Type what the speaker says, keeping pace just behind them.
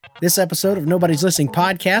This episode of Nobody's Listening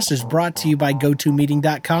Podcast is brought to you by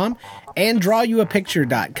GoToMeeting.com and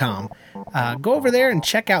DrawYouAPicture.com. Go over there and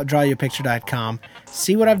check out DrawYouAPicture.com.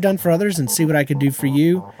 See what I've done for others and see what I could do for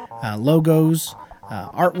you. Logos,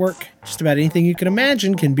 artwork, just about anything you can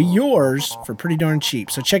imagine can be yours for pretty darn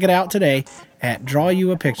cheap. So check it out today at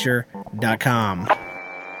DrawYouAPicture.com.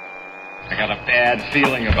 I got a bad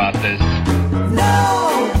feeling about this.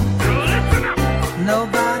 No!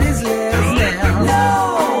 Nobody's listening.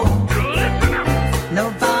 No!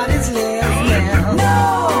 Nobody's listening.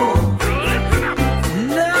 No!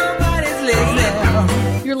 Nobody's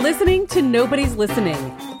listening. You're listening to Nobody's Listening,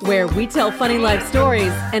 where we tell funny life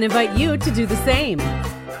stories and invite you to do the same.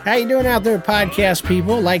 How you doing out there, podcast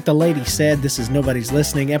people? Like the lady said, this is Nobody's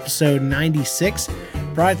Listening, episode 96,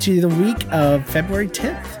 brought to you the week of February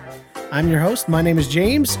 10th. I'm your host. My name is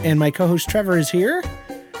James, and my co-host Trevor is here.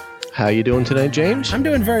 How you doing tonight, James? I'm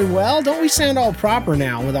doing very well. Don't we sound all proper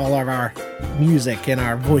now with all of our music and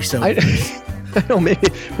our voiceovers? I know,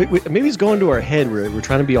 maybe it's going to our head. We're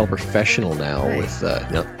trying to be all professional now. Right. With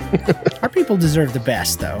no. Our people deserve the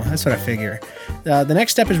best, though. That's what I figure. The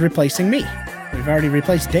next step is replacing me. We've already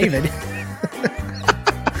replaced David.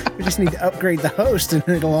 We just need to upgrade the host, and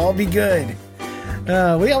it'll all be good.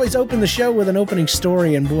 We always open the show with an opening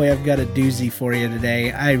story, and boy, I've got a doozy for you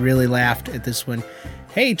today. I really laughed at this one.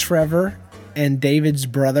 Hey, Trevor and David's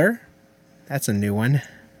brother. That's a new one.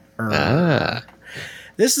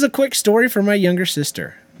 This is a quick story for my younger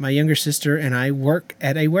sister. My younger sister and I work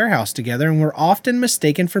at a warehouse together, and we're often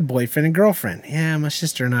mistaken for boyfriend and girlfriend. Yeah, my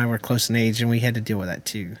sister and I were close in age, and we had to deal with that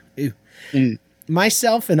too.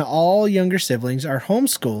 Myself and all younger siblings are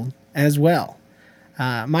homeschooled as well.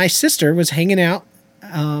 My sister was hanging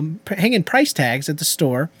price tags at the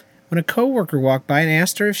store when a coworker walked by and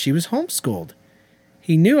asked her if she was homeschooled.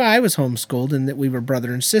 He knew I was homeschooled and that we were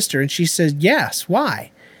brother and sister, and she said, yes, why?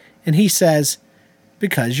 And he says,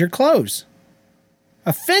 because your clothes.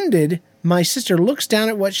 Offended, my sister looks down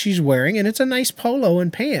at what she's wearing, and it's a nice polo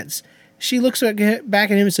and pants. She looks back at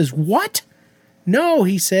him and says, what? No,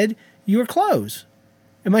 he said, your clothes.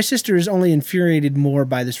 And my sister is only infuriated more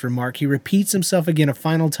by this remark. He repeats himself again a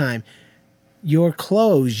final time. Your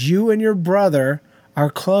clothes, you and your brother are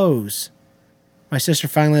clothes. My sister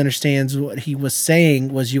finally understands what he was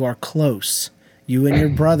saying was you are close. You and your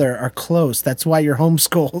brother are close. That's why you're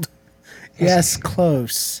homeschooled. Yes,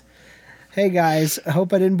 close. Hey guys, I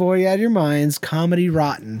hope I didn't bore you out of your minds. Comedy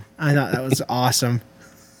rotten. I thought that was awesome.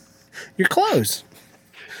 You're close.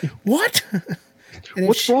 What?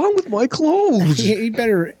 What's wrong with my clothes? He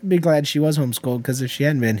better be glad she was homeschooled, because if she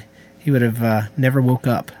hadn't been, he would have never woke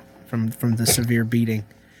up from the severe beating.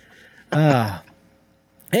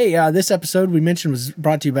 Hey, this episode we mentioned was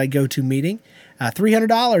brought to you by GoToMeeting.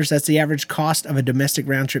 $300, that's the average cost of a domestic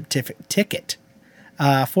round-trip ticket.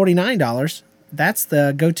 $49, that's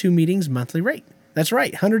the GoToMeeting's monthly rate. That's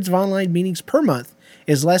right, hundreds of online meetings per month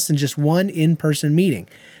is less than just one in-person meeting.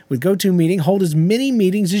 With GoToMeeting, hold as many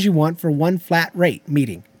meetings as you want for one flat rate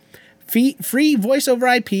meeting. Free voice over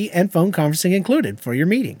IP and phone conferencing included for your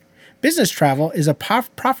meeting. Business travel is a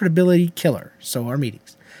profitability killer, so are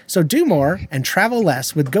meetings. So do more and travel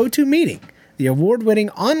less with GoToMeeting, the award-winning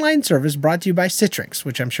online service brought to you by Citrix,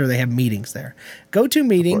 which I'm sure they have meetings there.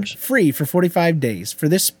 GoToMeeting, free for 45 days. For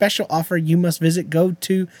this special offer, you must visit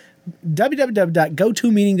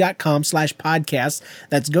www.gotomeeting.com/podcast.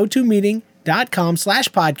 That's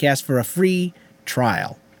gotomeeting.com/podcast for a free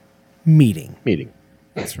trial. Meeting.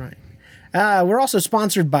 That's right. We're also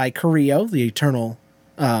sponsored by Creo, the eternal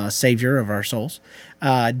savior of our souls.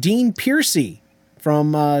 Dean Piercy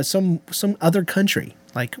from some other country,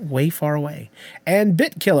 like way far away. And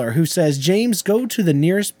BitKiller, who says, James, go to the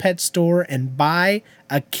nearest pet store and buy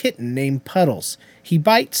a kitten named Puddles. He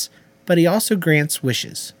bites, but he also grants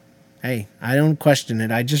wishes. Hey, I don't question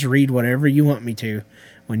it. I just read whatever you want me to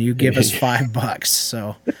when you give us $5.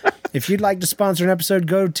 So if you'd like to sponsor an episode,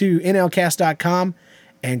 go to nlcast.com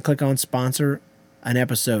and click on sponsor an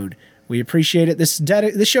episode. We appreciate it. This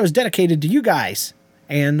show is dedicated to you guys.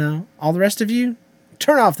 And all the rest of you,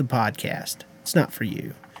 turn off the podcast. It's not for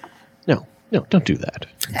you. No, don't do that.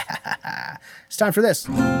 It's time for this.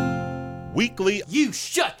 Weekly. You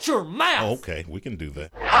shut your mouth! Oh, okay, we can do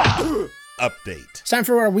that. Update. It's time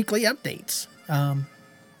for our weekly updates.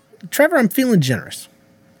 Trevor, I'm feeling generous.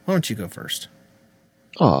 Why don't you go first?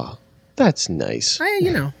 Aw, that's nice.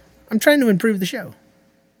 I'm trying to improve the show.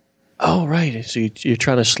 Oh, right. So you're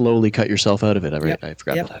trying to slowly cut yourself out of it. Yep. I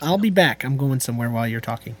forgot about that. I'll be back. I'm going somewhere while you're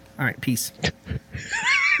talking. All right, peace.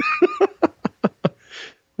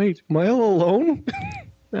 Wait, am I all alone?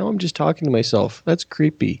 Now I'm just talking to myself. That's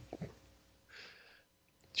creepy.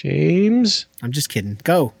 James? I'm just kidding.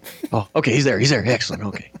 Go. Oh, okay. He's there. Excellent.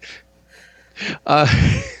 Okay.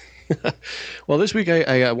 Well, this week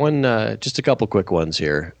I got one, just a couple quick ones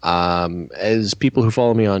here. As people who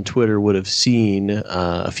follow me on Twitter would have seen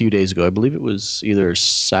a few days ago, I believe it was either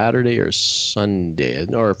Saturday or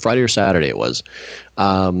Sunday, or Friday or Saturday it was.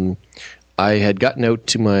 I had gotten out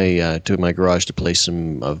to my garage to play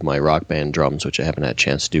some of my Rock Band drums, which I haven't had a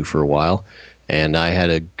chance to do for a while. And I had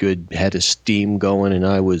a good head of steam going, and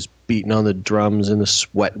I was beating on the drums, and the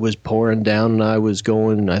sweat was pouring down, and I was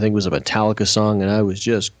going, I think it was a Metallica song, and I was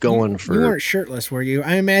just going for... You weren't shirtless, were you?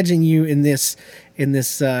 I imagine you in this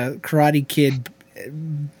Karate Kid,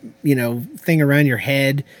 thing around your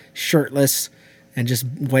head, shirtless, and just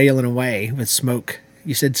wailing away with smoke.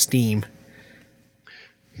 You said steam.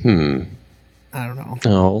 I don't know.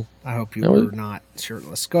 No. I hope you were not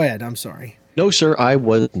shirtless. Go ahead. I'm sorry. No, sir, I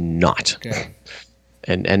was not. Okay.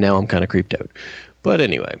 And now I'm kind of creeped out. But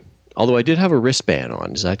anyway, although I did have a wristband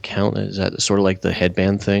on, does that count? Is that sort of like the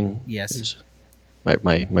headband thing? Yes. My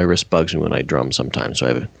wrist bugs me when I drum sometimes, so I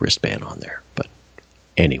have a wristband on there. But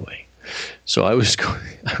anyway, so I was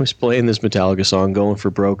playing this Metallica song, going for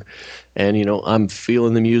broke, and I'm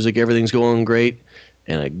feeling the music, everything's going great.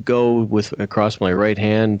 And I go across my right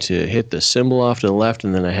hand to hit the cymbal off to the left,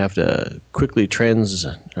 and then I have to quickly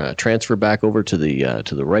transfer back over to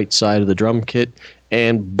the right side of the drum kit,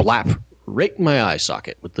 and blap right in my eye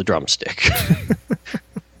socket with the drumstick.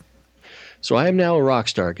 So I am now a rock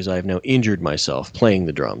star because I have now injured myself playing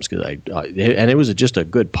the drums and it was just a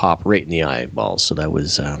good pop right in the eyeball. So that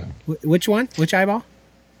was which one? Which eyeball?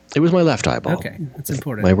 It was my left eyeball. Okay, that's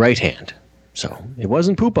important. My right hand. So it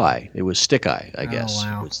wasn't poop eye; it was stick eye, I guess. Oh,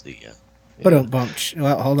 wow. Was the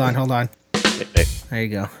Well, hold on. There you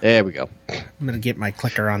go. There we go. I'm gonna get my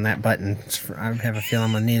clicker on that button. I have a feeling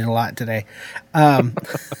I'm gonna need it a lot today. And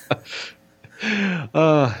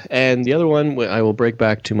the other one, I will break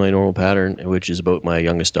back to my normal pattern, which is about my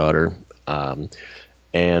youngest daughter.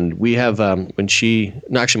 And we have actually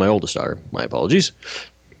my oldest daughter. My apologies.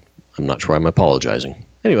 I'm not sure I'm apologizing.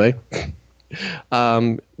 Anyway.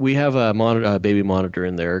 We have a baby monitor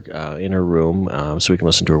in there in her room, so we can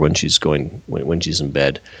listen to her when she's in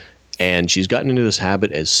bed. And she's gotten into this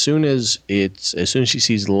habit as soon as she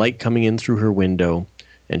sees light coming in through her window,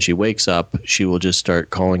 and she wakes up, she will just start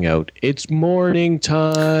calling out, "It's morning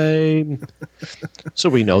time!" So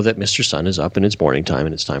we know that Mr. Sun is up and it's morning time,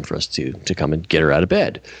 and it's time for us to come and get her out of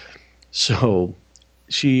bed. So.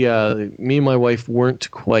 Me and my wife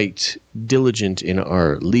weren't quite diligent in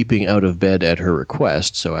our leaping out of bed at her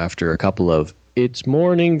request. So after a couple of "it's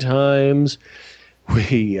morning times,"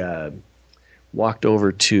 we walked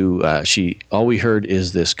over to, all we heard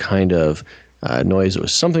is this kind of noise. It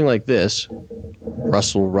was something like this,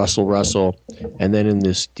 rustle, rustle, rustle. And then in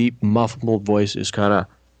this deep, muffled voice is kind of,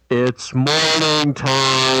 "It's morning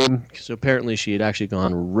time." So apparently she had actually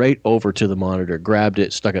gone right over to the monitor, grabbed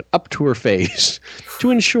it, stuck it up to her face to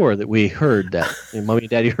ensure that we heard that. And Mommy and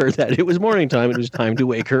Daddy heard that it was morning time. It was time to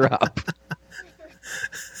wake her up.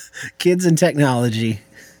 Kids and technology.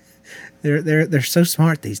 They're so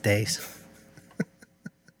smart these days.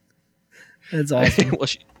 That's awesome. Well,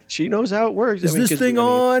 she knows how it works. Is this thing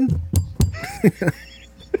on?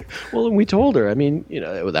 Well, and we told her,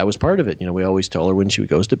 that was part of it. We always tell her when she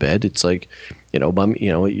goes to bed, it's like, Mom,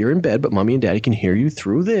 you're in bed, but Mommy and Daddy can hear you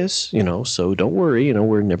through this, so don't worry,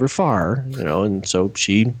 we're never far, and so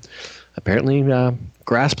she apparently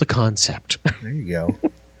grasped the concept. There you go.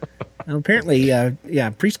 Well, apparently,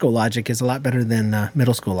 preschool logic is a lot better than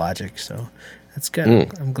middle school logic, so that's good.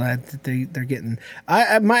 I'm glad that they're getting.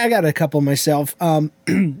 I got a couple myself.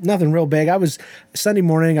 Nothing real big. Sunday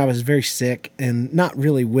morning. I was very sick and not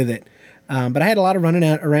really with it, but I had a lot of running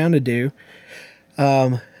around to do.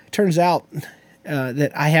 Turns out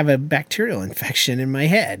that I have a bacterial infection in my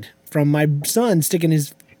head from my son sticking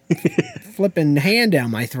his flipping hand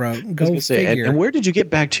down my throat. Go figure. And where did you get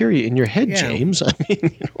bacteria in your head, James?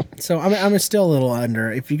 So I'm still a little under.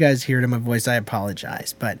 If you guys hear it in my voice, I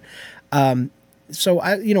apologize, but. So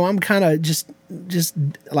I'm kind of just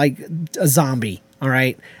like a zombie. All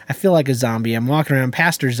right. I feel like a zombie. I'm walking around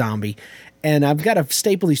pastor zombie, and I've got to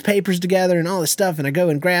staple these papers together and all this stuff. And I go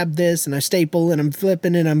and grab this and I staple and I'm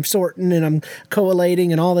flipping and I'm sorting and I'm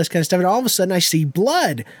collating and all this kind of stuff. And all of a sudden I see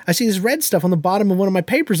blood. I see this red stuff on the bottom of one of my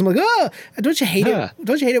papers. I'm like, oh, don't you hate it?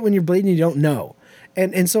 Don't you hate it when you're bleeding and you don't know?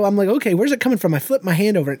 And so I'm like, okay, where's it coming from? I flip my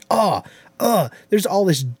hand over and there's all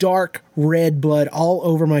this dark red blood all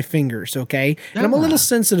over my fingers, okay? And I'm a little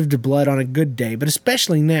sensitive to blood on a good day, but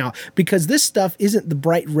especially now because this stuff isn't the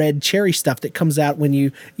bright red cherry stuff that comes out when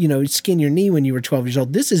you skin your knee when you were 12 years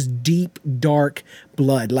old. This is deep, dark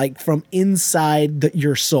blood, like from inside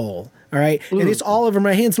your soul. All right. And it's all over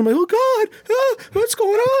my hands. And I'm like, oh God, what's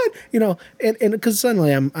going on? And because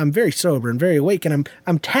suddenly I'm very sober and very awake and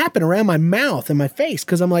I'm tapping around my mouth and my face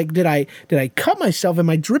because I'm like, did I cut myself? Am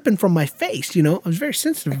I dripping from my face? I was very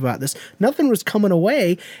sensitive about this. Nothing was coming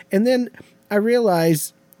away. And then I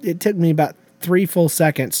realized it took me about 3 full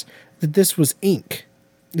seconds that this was ink.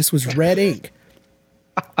 This was red ink.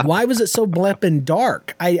 Why was it so blepping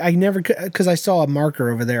dark? I never could, because I saw a marker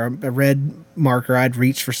over there, a red marker. I'd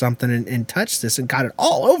reached for something and touched this and got it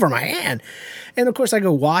all over my hand. And of course I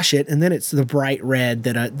go wash it and then it's the bright red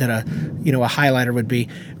that a highlighter would be.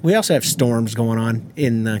 We also have storms going on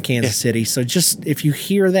in Kansas City. So just, if you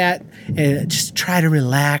hear that, just try to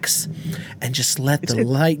relax and just let the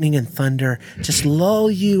lightning and thunder just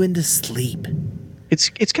lull you into sleep.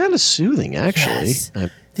 It's kind of soothing, actually. Yes.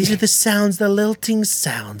 These are the lilting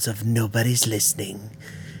sounds of nobody's listening.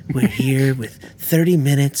 We're here with 30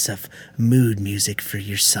 minutes of mood music for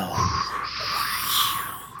your soul.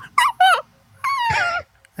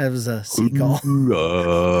 That was a seagull.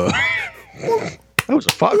 That was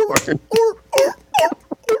a foghorn.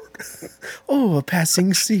 Oh, a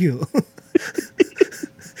passing seal.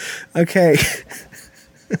 Okay.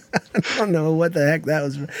 I don't know what the heck that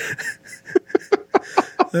was.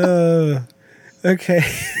 Okay.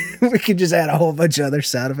 We could just add a whole bunch of other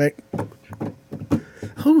sound effects.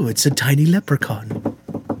 Oh, it's a tiny leprechaun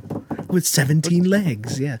with 17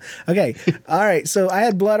 legs. Yeah. Okay. All right. So I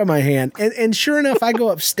had blood on my hand. And sure enough, I go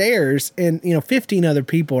upstairs and, 15 other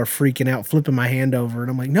people are freaking out, flipping my hand over. And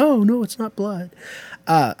I'm like, no, it's not blood.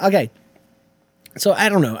 Okay. So I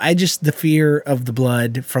don't know. The fear of the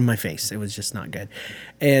blood from my face. It was just not good.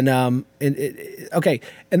 And okay.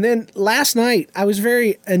 And then last night I was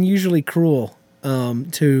very unusually cruel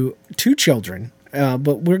to 2 children.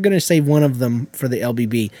 But we're going to save one of them for the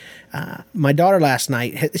LBB. My daughter last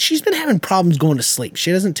night, she's been having problems going to sleep.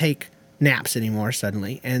 She doesn't take naps anymore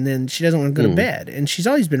suddenly. And then she doesn't want to go to bed. And she's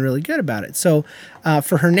always been really good about it. So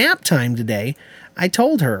for her nap time today, I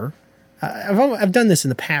told her, I've done this in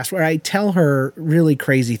the past where I tell her really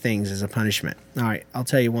crazy things as a punishment. All right, I'll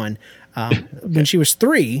tell you one. When she was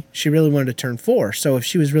 3, she really wanted to turn 4. So if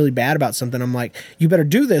she was really bad about something, I'm like, you better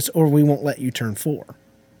do this or we won't let you turn 4.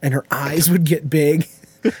 And her eyes would get big.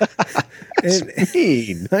 That's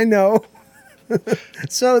mean. I know.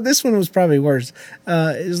 So this one was probably worse.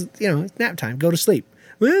 It's nap time. Go to sleep.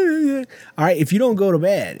 All right, if you don't go to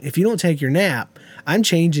bed, if you don't take your nap, I'm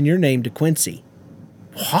changing your name to Quincy.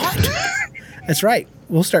 What? That's right.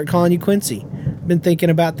 We'll start calling you Quincy. Been thinking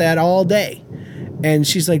about that all day. And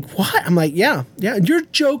she's like, what? I'm like, yeah, you're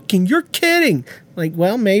joking. You're kidding. Like,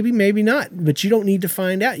 well, maybe not. But you don't need to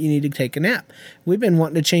find out. You need to take a nap. We've been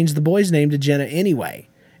wanting to change the boy's name to Jenna anyway.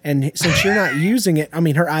 And since you're not using it, I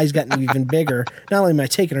mean, her eyes gotten even bigger. Not only am I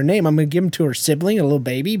taking her name, I'm going to give him to her sibling, a little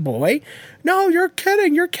baby boy. No, you're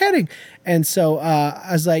kidding. And so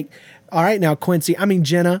I was like, all right, now,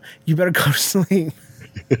 Jenna, you better go to sleep.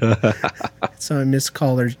 So I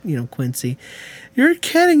miscalled her, Quincy. You're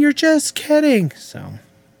kidding. You're just kidding. So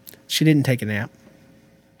she didn't take a nap.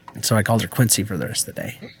 And so I called her Quincy for the rest of the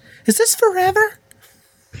day. Is this forever?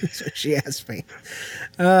 So she asked me.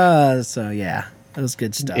 So yeah, that was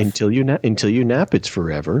good stuff. Until you nap, it's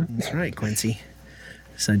forever. That's right, Quincy.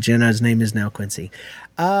 So Jenna's name is now Quincy.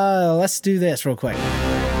 Let's do this real quick.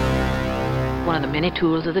 One of the many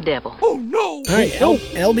tools of the devil. All right,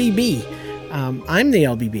 LBB. I'm the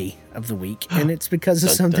LBB of the week, and it's because of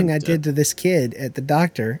something I did to this kid at the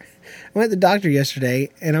doctor. I went to the doctor yesterday,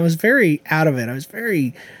 and I was very out of it. I was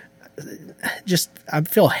very I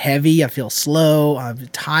feel heavy. I feel slow. I'm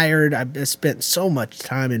tired. I've spent so much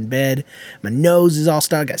time in bed. My nose is all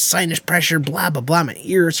stuck. I got sinus pressure, blah, blah, blah. My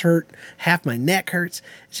ears hurt. Half my neck hurts.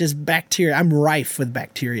 It's just bacteria. I'm rife with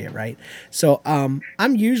bacteria, right? So I'm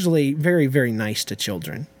usually very, very nice to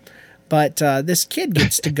children. But this kid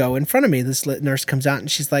gets to go in front of me. This nurse comes out and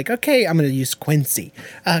she's like, okay, I'm going to use Quincy.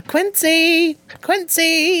 Quincy.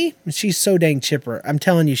 And she's so dang chipper. I'm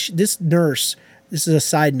telling you, this nurse, this is a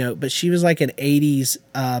side note, but she was like an 80s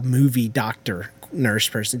movie doctor nurse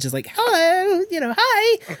person. She's like, hello,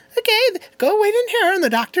 hi. Okay, go wait in here and the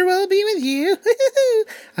doctor will be with you.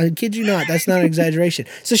 I kid you not. That's not an exaggeration.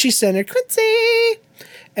 So she sent her Quincy.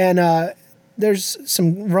 And there's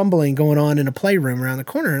some rumbling going on in a playroom around the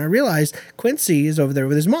corner, and I realized Quincy is over there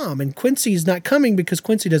with his mom, and Quincy's not coming because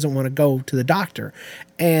Quincy doesn't want to go to the doctor,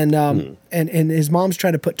 and his mom's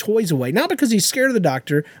trying to put toys away, not because he's scared of the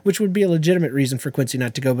doctor, which would be a legitimate reason for Quincy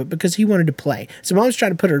not to go, but because he wanted to play. So mom's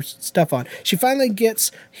trying to put her stuff on. She finally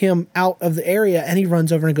gets him out of the area, and he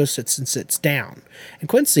runs over and goes sits down, and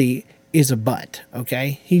Quincy is a butt,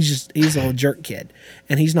 okay? He's a little jerk kid,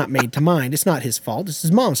 and he's not made to mind. It's not his fault. It's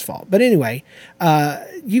his mom's fault. But anyway,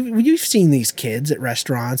 you've seen these kids at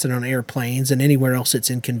restaurants and on airplanes and anywhere else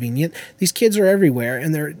that's inconvenient. These kids are everywhere,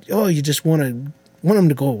 and you just want them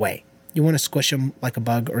to go away. You want to squish them like a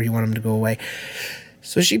bug, or you want them to go away.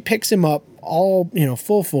 So she picks him up all,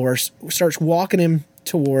 full force, starts walking him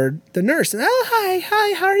toward the nurse. And, hi,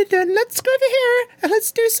 how are you doing? Let's go over here and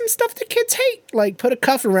let's do some stuff the kids hate. Like put a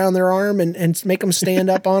cuff around their arm and make them stand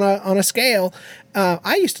up on a scale.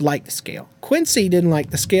 I used to like the scale. Quincy didn't like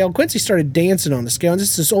the scale. Quincy started dancing on the scale. And this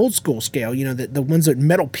is this old school scale, the ones with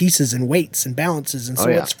metal pieces and weights and balances. And so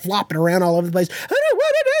it's flopping around all over the place.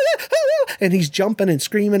 And he's jumping and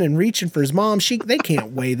screaming and reaching for his mom. They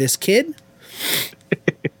can't weigh this kid.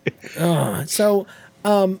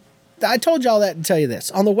 I told y'all that to tell you this.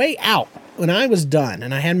 On the way out, when I was done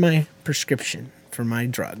and I had my prescription for my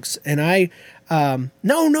drugs, and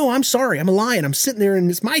no, I'm sorry, I'm lying. I'm sitting there and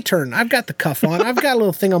it's my turn. I've got the cuff on. I've got a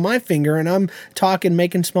little thing on my finger, and I'm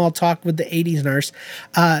making small talk with the 80s nurse.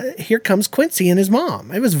 Here comes Quincy and his mom.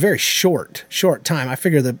 It was a very short time. I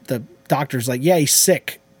figure the doctor's like, yeah, he's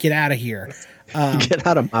sick. Get out of here. Get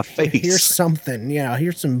out of my face. Here's something.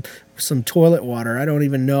 Here's some toilet water. I don't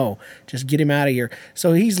even know. Just get him out of here.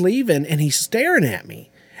 So he's leaving and he's staring at me.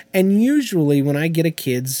 And usually when I get a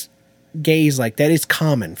kid's gaze like that, it's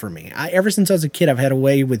common for me. Ever since I was a kid, I've had a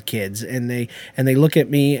way with kids, and they look at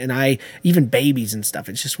me, and even babies and stuff.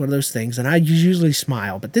 It's just one of those things. And I usually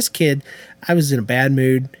smile. But this kid, I was in a bad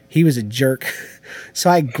mood. He was a jerk. So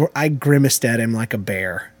I grimaced at him like a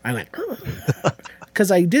bear. I went, because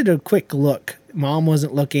I did a quick look. Mom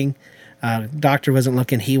wasn't looking. Doctor wasn't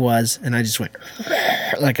looking. He was. And I just went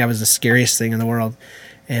like I was the scariest thing in the world.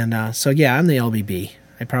 And I'm the LBB.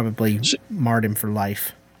 I probably marred him for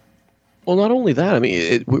life. Well, not only that, I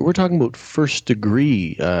mean, we're talking about first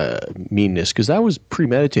degree meanness, because that was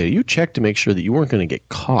premeditated. You checked to make sure that you weren't going to get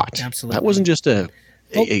caught. Absolutely. That wasn't just a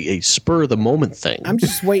spur of the moment thing. I'm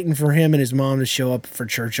just waiting for him and his mom to show up for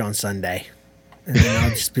church on Sunday. And then I'll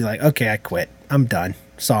just be like, okay, I quit. I'm done.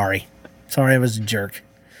 Sorry, I was a jerk.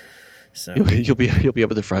 So you'll be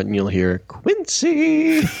up at the front and you'll hear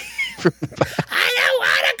Quincy. I don't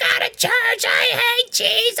want to go to church. I hate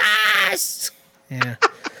Jesus. Yeah.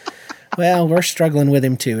 Well, we're struggling with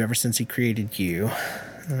him too ever since he created you.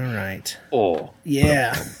 All right. Oh.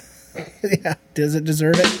 Yeah. Yeah. Does it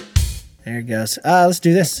deserve it? There it goes. Let's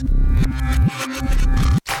do this.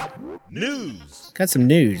 News. Got some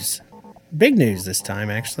news. Big news this time,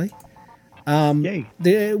 actually. Yay.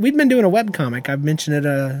 We've been doing a webcomic. I've mentioned it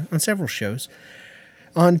on several shows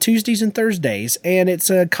on Tuesdays and Thursdays, and it's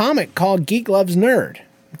a comic called Geek Loves Nerd.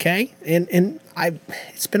 Okay, and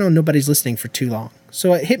it's been on Nobody's Listening for too long,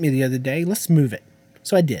 so it hit me the other day. Let's move it.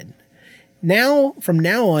 So I did. From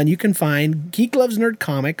now on, you can find Geek Loves Nerd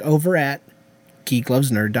comic over at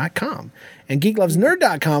geeklovesnerd.com. And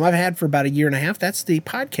geeklovesnerd.com I've had for about 1.5 years. That's the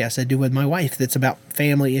podcast I do with my wife that's about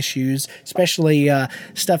family issues, especially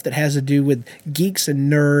stuff that has to do with geeks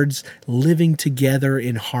and nerds living together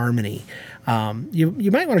in harmony.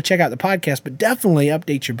 You might want to check out the podcast, but definitely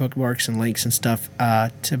update your bookmarks and links and stuff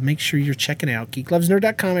to make sure you're checking out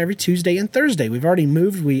geeklovesnerd.com every Tuesday and Thursday. We've already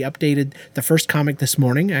moved. We updated the first comic this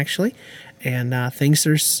morning, actually. And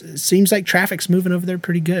seems like traffic's moving over there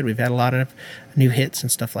pretty good. We've had a lot of new hits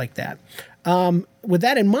and stuff like that. With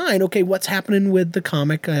that in mind, okay, what's happening with the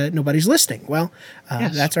comic Nobody's Listening? Well,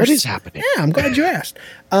 that's what is happening? Yeah, I'm glad you asked.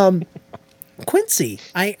 Quincy,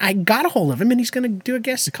 I got a hold of him, and he's going to do a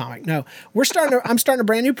guest comic. No, I'm starting a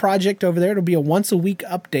brand new project over there. It'll be a once a week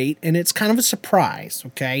update, and it's kind of a surprise,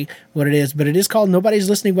 okay, what it is. But it is called Nobody's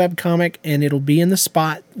Listening webcomic, and it'll be in the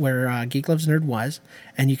spot where Geek Loves Nerd was.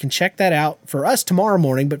 And you can check that out for us tomorrow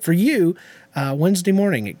morning, but for you, Wednesday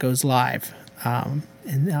morning it goes live.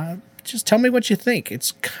 Just tell me what you think.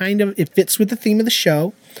 It fits with the theme of the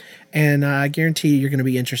show. And I guarantee you're going to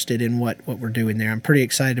be interested in what we're doing there. I'm pretty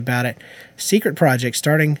excited about it. Secret project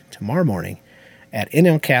starting tomorrow morning at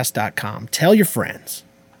nlcast.com. Tell your friends.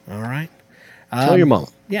 All right? Tell your mom.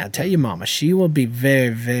 Yeah, tell your mama. She will be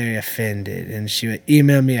very, very offended. And she will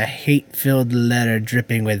email me a hate-filled letter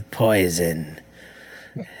dripping with poison.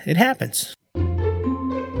 It happens.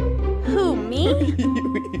 Who, me?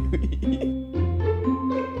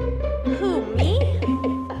 Who, me?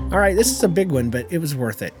 All right, this is a big one, but it was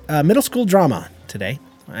worth it. Middle school drama today.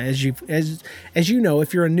 As you know,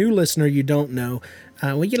 if you're a new listener, you don't know,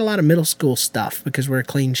 we get a lot of middle school stuff because we're a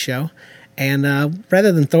clean show. And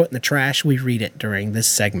rather than throw it in the trash, we read it during this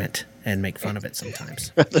segment and make fun of it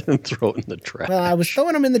sometimes. Rather than throw it in the trash. Well, I was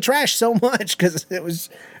throwing them in the trash so much because it was,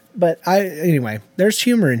 anyway, there's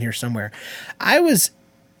humor in here somewhere. I was,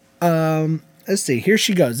 let's see, here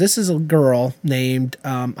she goes. This is a girl named,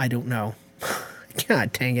 I don't know.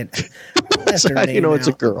 God dang it. So how do you know it's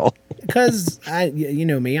a girl? Because you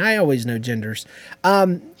know me, I always know genders.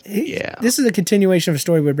 Yeah. This is a continuation of a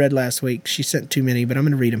story we read last week. She sent too many, but I'm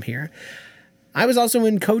going to read them here. I was also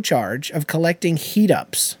in co-charge of collecting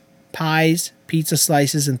heat-ups, pies, pizza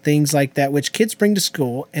slices, and things like that, which kids bring to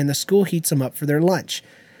school, and the school heats them up for their lunch.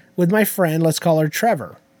 With my friend, let's call her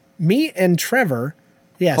Trevor. Me and Trevor...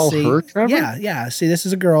 Yeah, Call her Trevor? Yeah. See, this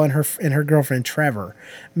is a girl and her girlfriend, Trevor.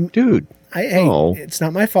 Dude. It's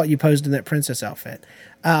not my fault you posed in that princess outfit.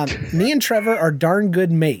 Me and Trevor are darn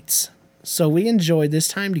good mates, so we enjoyed this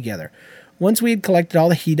time together. Once we had collected all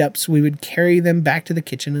the heat ups, we would carry them back to the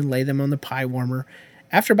kitchen and lay them on the pie warmer.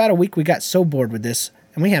 After about a week, we got so bored with this,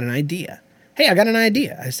 and we had an idea. Hey, I got an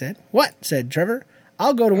idea, I said. What? Said Trevor.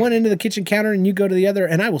 I'll go to one end of the kitchen counter and you go to the other,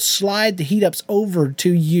 and I will slide the heat ups over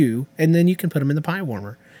to you, and then you can put them in the pie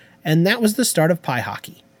warmer. And that was the start of pie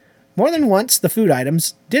hockey. More than once, the food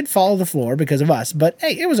items did fall to the floor because of us, but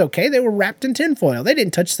hey, it was okay. They were wrapped in tinfoil. They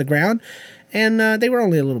didn't touch the ground, and they were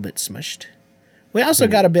only a little bit smushed. We also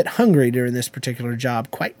got a bit hungry during this particular job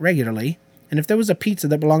quite regularly, and if there was a pizza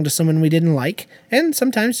that belonged to someone we didn't like, and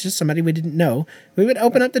sometimes just somebody we didn't know, we would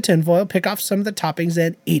open up the tinfoil, pick off some of the toppings,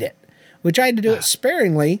 and eat it. We tried to do it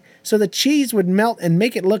sparingly so the cheese would melt and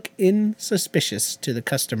make it look insuspicious to the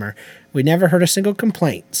customer. We never heard a single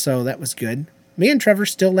complaint, so that was good. Me and Trevor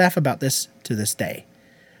still laugh about this to this day.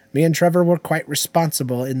 Me and Trevor were quite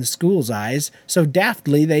responsible in the school's eyes, so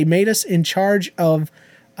daftly they made us in charge of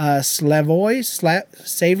Savoys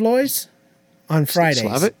on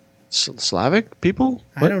Fridays. Slavic people?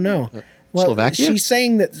 I don't know. Well, Slovakia? she's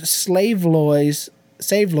saying that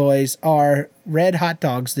Savoys are red hot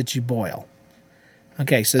dogs that you boil.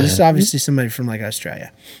 Okay, so this is obviously somebody from like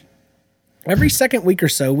Australia. Every second week or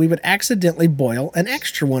so, we would accidentally boil an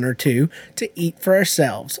extra one or two to eat for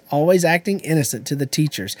ourselves, always acting innocent to the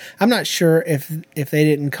teachers. I'm not sure if they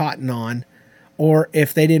didn't cotton on or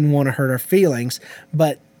if they didn't want to hurt our feelings,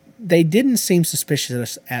 but they didn't seem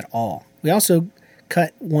suspicious at all. We also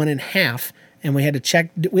cut one in half, and we had to check.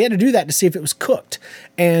 We had to do that to see if it was cooked.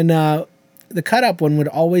 And the cut up one would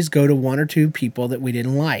always go to one or two people that we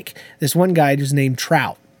didn't like. This one guy was named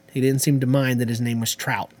Trout. He didn't seem to mind that his name was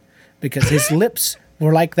Trout, because his lips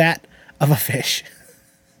were like that of a fish.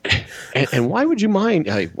 And why would you mind?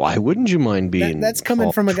 Why wouldn't you mind being? That's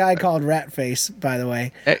coming from a guy called Ratface, by the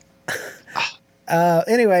way.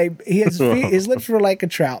 Anyway, his lips were like a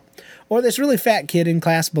trout. Or this really fat kid in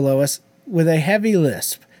class below us with a heavy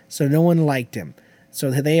lisp, so no one liked him. So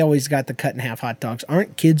they always got the cut in half hot dogs.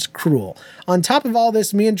 Aren't kids cruel? On top of all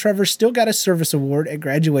this, me and Trevor still got a service award at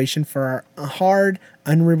graduation for our hard,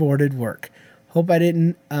 unrewarded work. Hope I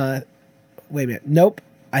didn't, wait a minute. Nope.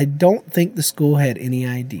 I don't think the school had any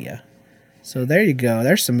idea. So there you go.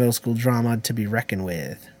 There's some middle school drama to be reckoned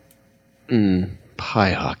with.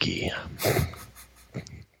 Pie hockey.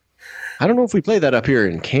 I don't know if we play that up here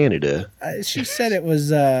in Canada. She said it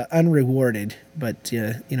was unrewarded, but,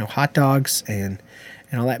 hot dogs and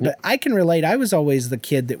all that. But I can relate. I was always the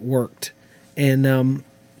kid that worked. And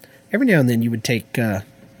every now and then you would take,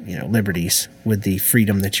 liberties with the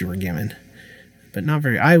freedom that you were given. But not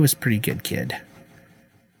very. I was a pretty good kid.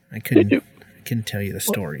 I couldn't tell you the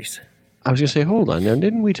stories. I was going to say, hold on. Now,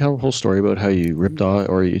 didn't we tell a whole story about how you ripped off,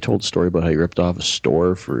 or you told a story about how you ripped off a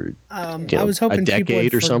store for I was hoping a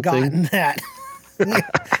decade people or had forgotten something? that.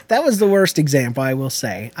 That was the worst example, I will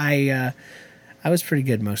say. I was pretty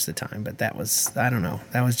good most of the time, but that was, I don't know.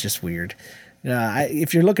 That was just weird.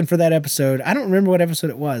 If you're looking for that episode, I don't remember what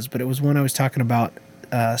episode it was, but it was one I was talking about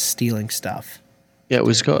stealing stuff. Yeah, it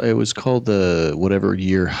was called the whatever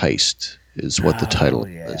year heist is what the title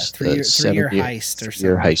was. Three-year heist or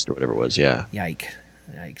something. 3-year heist or whatever it was. Yeah.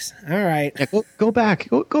 Yikes! All right. Yeah, go back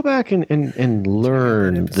and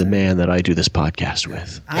learn the man that I do this podcast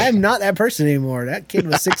with. I'm not that person anymore. That kid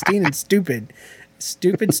was 16 and stupid.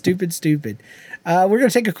 Stupid. We're going to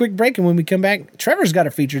take a quick break, and when we come back, Trevor's got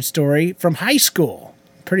a featured story from high school.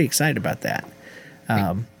 Pretty excited about that.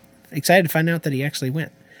 Excited to find out that he actually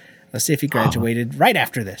went. Let's see if he graduated right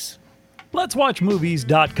after this.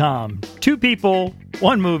 Let'sWatchMovies.com. 2 people,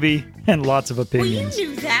 1 movie, and lots of opinions. Well,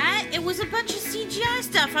 you knew that. It was a bunch of CGI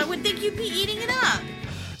stuff. I would think you'd be eating it up.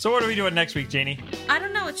 So what are we doing next week, Janie? I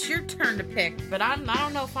don't know. It's your turn to pick, but I don't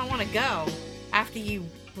know if I want to go after you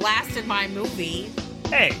blasted my movie.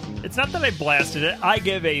 Hey, it's not that I blasted it. I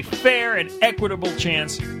give a fair and equitable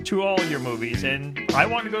chance to all your movies, and I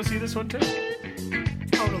want to go see this one too.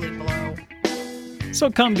 Totally blow. So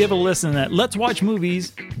come give a listen at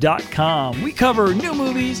letswatchmovies.com. We cover new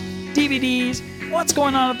movies, DVDs, what's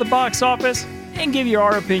going on at the box office, and give you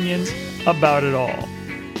our opinions about it all.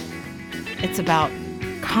 It's about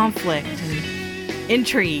conflict and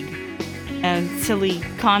intrigue and silly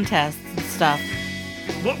contests and stuff.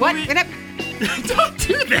 What? Don't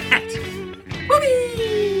do that!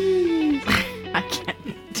 I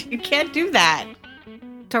can't. You can't do that.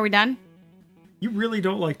 So are we done? You really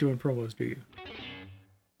don't like doing promos, do you?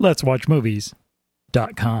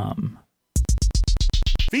 Letswatchmovies.com.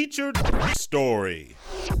 Featured story.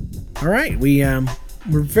 All right, we're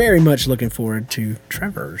very much looking forward to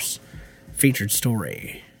Trevor's featured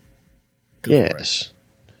story. Go for it. Yes.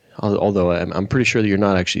 Although I'm pretty sure that you're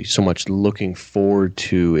not actually so much looking forward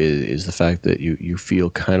to is the fact that you feel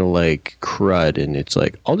kind of like crud, and it's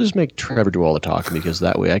like, I'll just make Trevor do all the talking because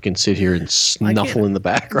that way I can sit here and snuffle in the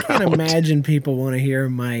background. I can't imagine people want to hear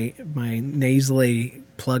my nasally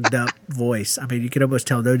plugged up voice. I mean, you can almost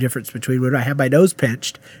tell no difference between when I have my nose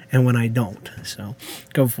pinched and when I don't. So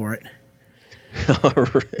go for it. All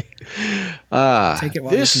right. Take it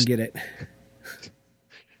while you can get it.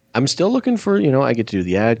 I'm still looking for, I get to do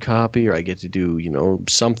the ad copy or I get to do,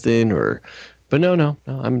 something but no,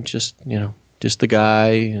 I'm just, just the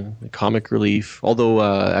guy, the comic relief. Although,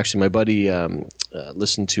 actually my buddy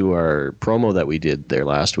listened to our promo that we did there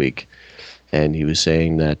last week, and he was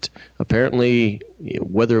saying that apparently,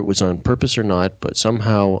 whether it was on purpose or not, but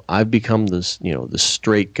somehow I've become this, the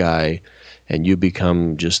straight guy, and you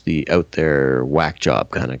become just the out there whack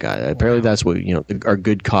job kind of guy. Apparently that's what, our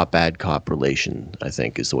good cop, bad cop relation, I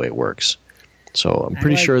think, is the way it works. So I'm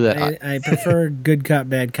pretty sure that I prefer good cop,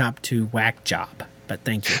 bad cop to whack job, but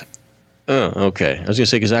thank you. Oh, okay. I was going to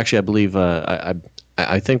say, because actually I believe, I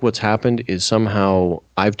think what's happened is somehow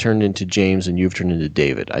I've turned into James and you've turned into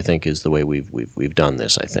David, I think is the way we've done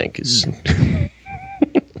this, I think. Is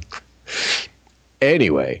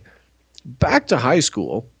Anyway, back to high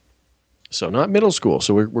school. So not middle school.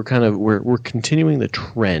 So we're continuing the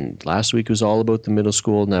trend. Last week was all about the middle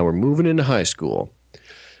school. Now we're moving into high school.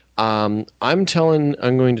 I'm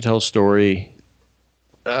going to tell a story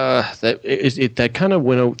that kind of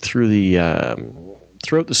went out through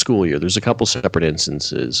throughout the school year. There's a couple separate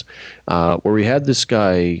instances where we had this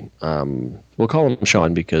guy. We'll call him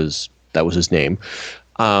Sean because that was his name.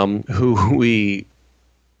 Who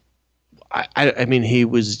I mean, he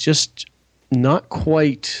was just not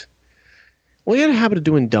quite. Well, he had a habit of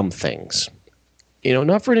doing dumb things,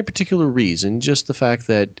 not for any particular reason, just the fact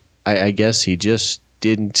that I guess he just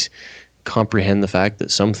didn't comprehend the fact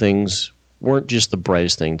that some things weren't just the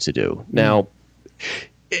brightest thing to do. Now,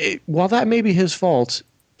 while that may be his fault,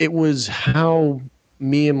 it was how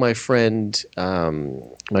me and my friend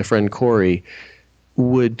Corey,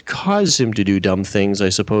 would cause him to do dumb things, I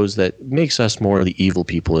suppose, that makes us more the evil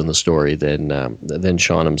people in the story than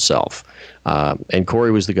Sean himself. And Corey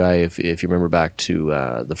was the guy, if you remember back to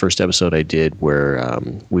the first episode I did where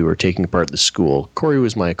we were taking apart the school, Corey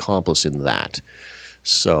was my accomplice in that.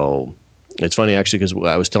 So it's funny, actually, because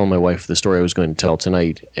I was telling my wife the story I was going to tell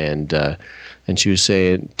tonight, and she was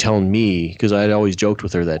telling me, because I had always joked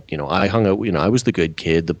with her that, I hung out, I was the good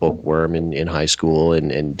kid, the bookworm in high school,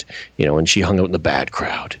 and she hung out in the bad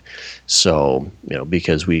crowd. So,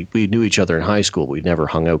 because we knew each other in high school, we never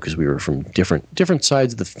hung out because we were from different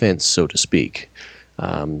sides of the fence, so to speak.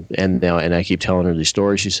 And I keep telling her the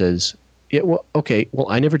story. She says, yeah, well, okay, well,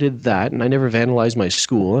 I never did that, and I never vandalized my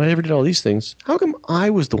school, and I never did all these things. How come I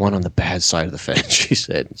was the one on the bad side of the fence? She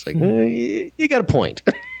said. It's like, you got a point.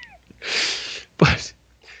 But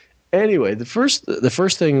anyway, the first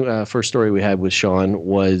story we had with Sean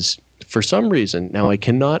was, for some reason, now I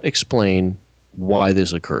cannot explain why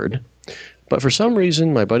this occurred, but for some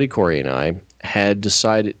reason, my buddy Corey and I had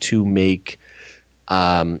decided to make,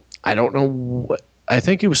 I don't know what, I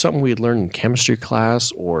think it was something we had learned in chemistry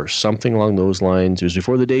class or something along those lines. It was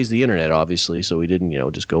before the days of the internet, obviously, so we didn't,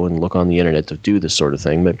 just go and look on the internet to do this sort of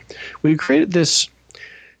thing, but we created this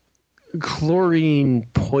chlorine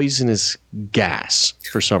poisonous gas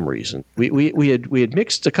for some reason. We had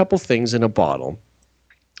mixed a couple things in a bottle,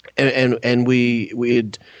 and we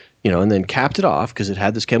had, and then capped it off because it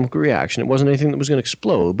had this chemical reaction. It wasn't anything that was going to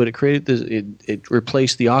explode, but it created this. It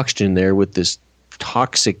replaced the oxygen there with this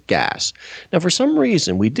toxic gas. Now, for some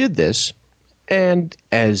reason, we did this, and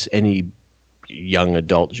as any young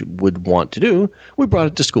adults would want to do, we brought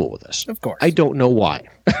it to school with us. Of course. I don't know why.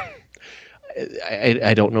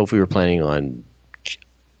 I don't know if we were planning on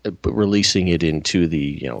releasing it into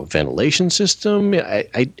the ventilation system,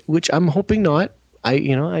 which I'm hoping not.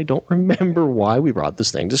 I don't remember why we brought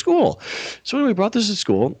this thing to school. So when we brought this to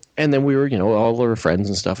school, and then we were, all our friends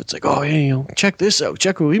and stuff, it's like, oh, yeah, check this out,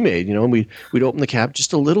 check what we made, and we'd open the cap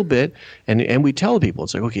just a little bit, and we'd tell people,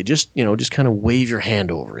 it's like, okay, just kind of wave your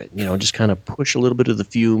hand over it, just kind of push a little bit of the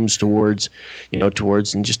fumes towards,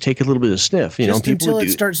 and just take a little bit of sniff, just people until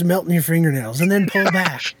it starts melting your fingernails, and then pull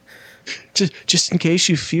back. just in case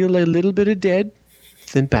you feel a little bit of dead,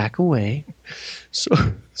 then back away. So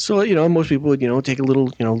most people would take a little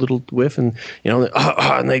whiff, and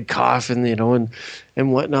and they'd cough, and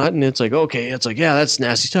and whatnot, and it's like, okay, it's like, yeah, that's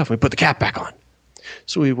nasty stuff. We put the cap back on.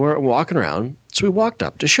 So we were walking around. So we walked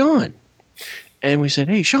up to Sean, and we said,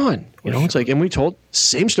 hey, Sean, it's like, and we told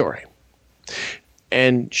same story.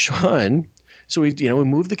 And Sean, so we we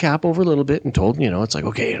moved the cap over a little bit and told it's like,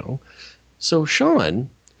 okay, So Sean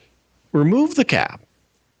removed the cap,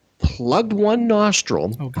 plugged one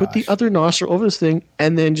nostril, put the other nostril over this thing,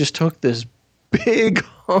 and then just took this big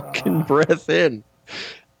honking breath in,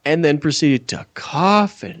 and then proceeded to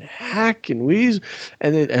cough and hack and wheeze.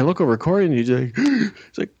 And then I look over Corey, and he's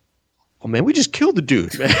like, oh man, we just killed the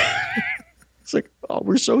dude, man. It's like, oh,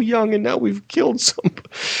 we're so young, and now we've killed somebody.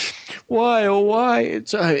 Why? Oh, why?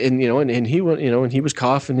 It's and he went, and he was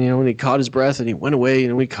coughing, and he caught his breath, and he went away,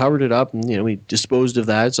 and we covered it up, and we disposed of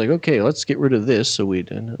that. It's like, okay, let's get rid of this, so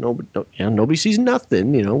nobody sees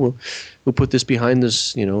nothing. We'll put this behind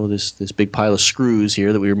this, this big pile of screws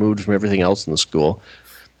here that we removed from everything else in the school.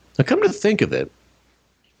 Now, come to think of it,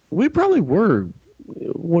 we probably were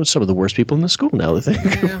some of the worst people in the school. Now that I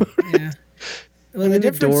think, yeah. Well,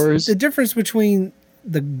 the difference between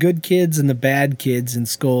the good kids and the bad kids in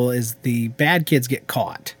school is the bad kids get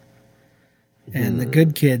caught, and the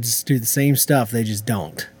good kids do the same stuff. They just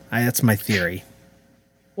don't. That's my theory.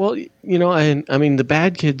 Well, I mean, the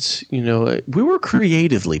bad kids, we were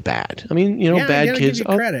creatively bad. I mean, bad kids. Give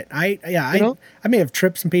you credit. I may have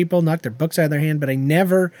tripped some people, knocked their books out of their hand, but I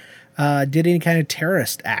never did any kind of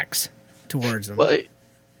terrorist acts towards them. Well,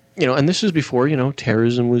 and this was before,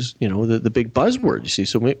 terrorism was, the big buzzword, you see.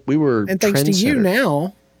 So we were and thanks to you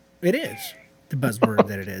now, it is the buzzword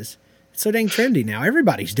that it is. It's so dang trendy now.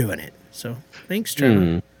 Everybody's doing it. So thanks,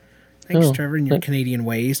 Trevor. Thanks, Trevor, and your Canadian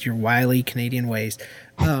ways, your wily Canadian ways.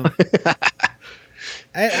 I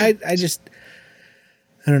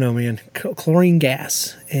don't know, man. Chlorine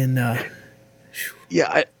gas and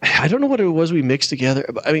yeah, I don't know what it was we mixed together.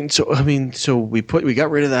 I mean, so we got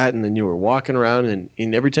rid of that, and then you were walking around,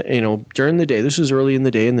 and every time, during the day, this was early in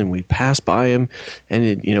the day, and then we'd pass by him,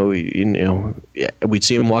 and we'd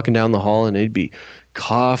see him walking down the hall, and he'd be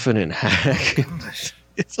coughing and hacking.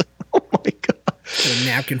 It's like, oh my god, a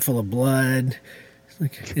napkin full of blood.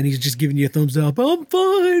 And he's just giving you a thumbs up. I'm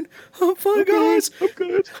fine, guys. I'm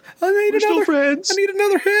good. We're still friends. I need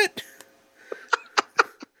another hit.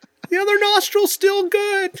 The other nostril's still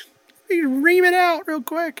good. You ream it out real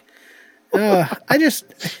quick.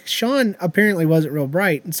 Sean apparently wasn't real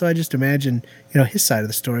bright, and so I just imagine, his side of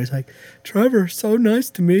the story. It's like, Trevor's so nice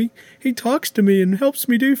to me. He talks to me and helps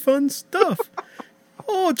me do fun stuff.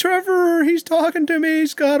 Oh, Trevor, he's talking to me.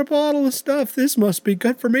 He's got a bottle of stuff. This must be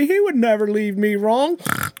good for me. He would never leave me wrong.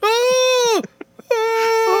 Oh,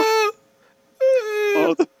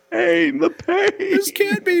 the pain. This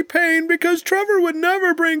can't be pain because Trevor would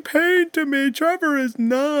never bring pain to me. Trevor is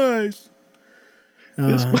nice.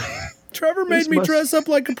 Trevor made me dress up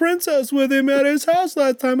like a princess with him at his house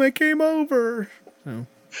last time I came over. Oh.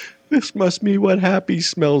 This must be what happy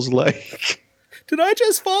smells like. Did I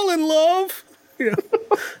just fall in love? I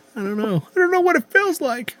don't know. I don't know what it feels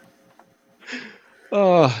like.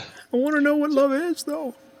 I want to know what love is,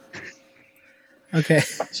 though. Okay.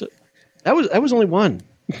 So that was only one.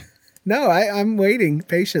 No, I'm waiting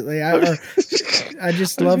patiently. I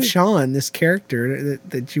just love Sean, this character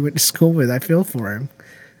that you went to school with. I feel for him.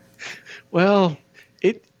 Well,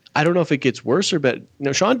 I don't know if it gets worse or better.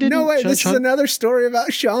 No, Sean didn't. No, wait, this is another story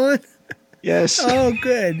about Sean? Yes. Oh,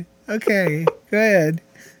 good. Okay, go ahead.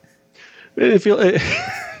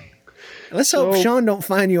 Let's hope Sean don't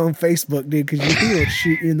find you on Facebook, dude, because he will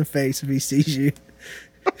shoot you in the face if he sees you.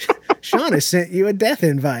 Sean has sent you a death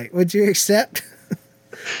invite. Would you accept?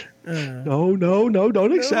 No,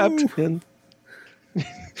 don't accept. And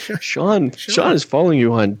Sean is following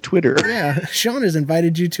you on Twitter. Yeah, Sean has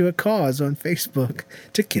invited you to a cause on Facebook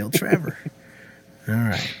to kill Trevor. All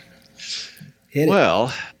right.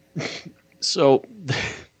 Well, so the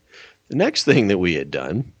next thing that we had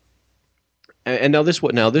done And now this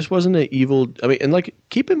wasn't an evil. I mean, and like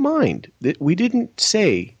keep in mind that we didn't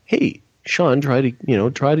say, "Hey, Sean, try to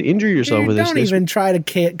injure yourself with this." Don't even try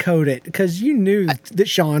to code it because you knew that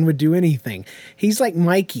Sean would do anything. He's like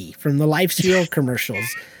Mikey from the Life Cereal commercials.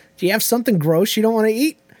 Do you have something gross you don't want to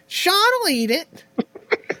eat? Sean will eat it.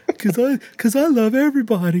 Because I love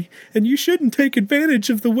everybody, and you shouldn't take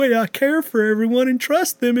advantage of the way I care for everyone and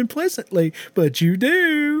trust them implicitly, but you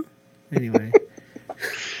do. Anyway.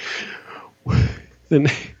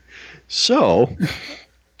 So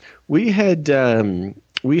we had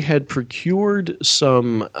procured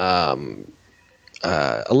some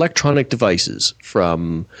electronic devices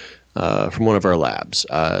from one of our labs,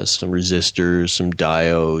 some resistors, some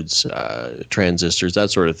diodes, transistors, that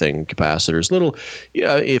sort of thing, capacitors. Little,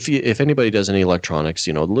 if anybody does any electronics,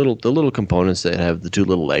 the little components that have the two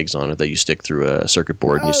little legs on it that you stick through a circuit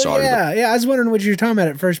board and you solder them. Yeah. I was wondering what you were talking about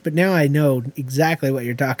at first, but now I know exactly what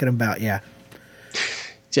you're talking about. Yeah.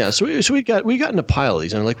 Yeah. So we got in a pile of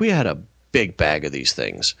these, and we had a big bag of these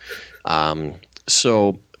things.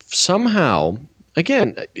 So somehow.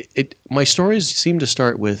 Again, my stories seem to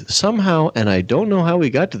start with somehow, and I don't know how we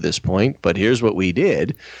got to this point, but here's what we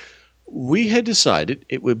did. We had decided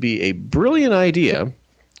it would be a brilliant idea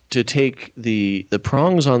to take the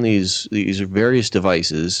prongs on these various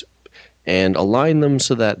devices and align them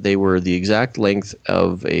so that they were the exact length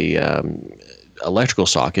of a electrical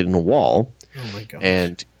socket in a wall. Oh my gosh.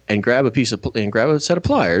 And grab a set of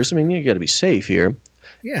pliers. I mean, you got to be safe here.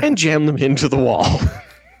 Yeah. And jam them into the wall.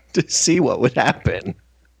 To see what would happen.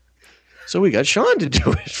 So we got Sean to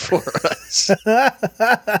do it for us.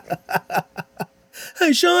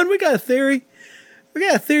 Hey, Sean, we got a theory. We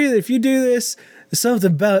got a theory that if you do this,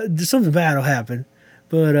 something bad will happen.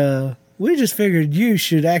 But we just figured you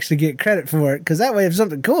should actually get credit for it, because that way if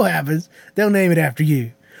something cool happens, they'll name it after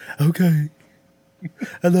you. Okay.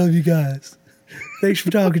 I love you guys. Thanks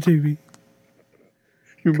for talking to me.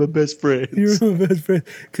 You're my best friend. You're my best friend.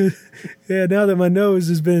 Now that my nose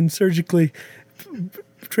has been surgically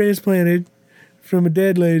transplanted from a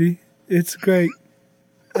dead lady, it's great.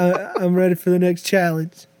 I'm ready for the next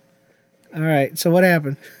challenge. All right. So what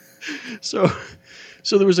happened? So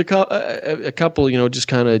there was a couple, just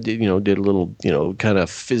kind of, did a little, kind of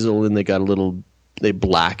fizzle, and they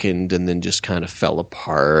blackened and then just kind of fell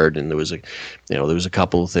apart. And there was a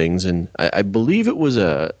couple of things, and I believe it was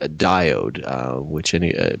a diode,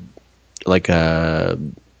 like a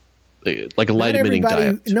light emitting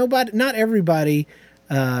diode. Not everybody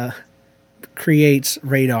creates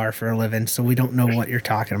radar for a living, so we don't know what you're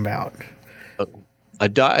talking about. A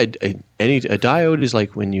diode is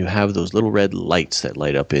like when you have those little red lights that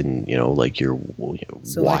light up in, like your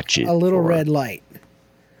watch. Like a little red light.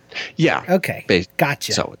 Yeah. Okay.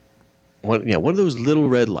 Gotcha. So, one of those little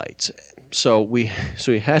red lights. So we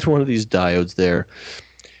had one of these diodes there.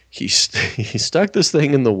 He stuck this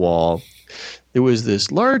thing in the wall. There was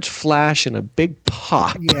this large flash and a big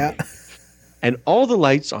pop. Yeah. And all the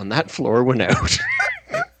lights on that floor went out.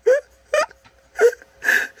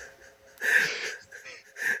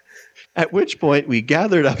 At which point we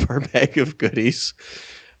gathered up our bag of goodies.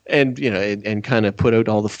 And and kind of put out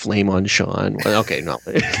all the flame on Sean. Well, okay, no,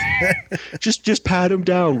 just pat him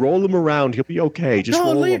down, roll him around. He'll be okay. Just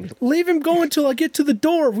roll him. Leave him go until I get to the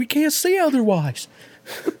door. We can't see otherwise.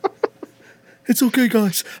 It's okay,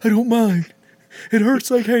 guys. I don't mind. It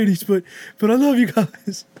hurts like Hades, but I love you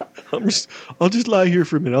guys. I'll just lie here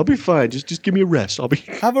for a minute. I'll be fine. Just give me a rest.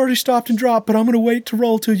 I've already stopped and dropped, but I'm gonna wait to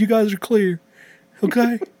roll till you guys are clear.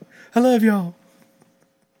 Okay? I love y'all.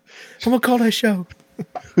 I'm gonna call that show.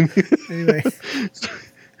 Anyway,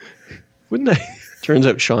 turns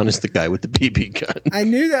out Sean is the guy with the BB gun. I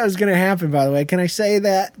knew that was going to happen, by the way. Can I say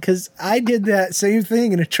that? Because I did that same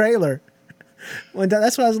thing in a trailer.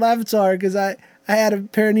 That's why I was laughing so hard, because I had a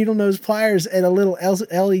pair of needle nose pliers and a little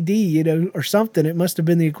LED, or something. It must have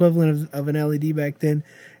been the equivalent of an LED back then.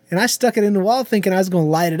 And I stuck it in the wall thinking I was going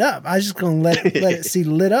to light it up. I was just going to let it see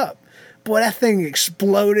lit up. Boy, that thing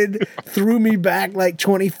exploded, threw me back like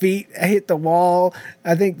 20 feet. I hit the wall.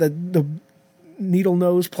 I think the needle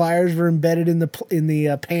nose pliers were embedded in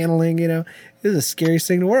the paneling. It was the scariest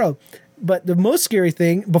thing in the world. But the most scary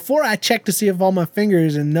thing, before I checked to see if all my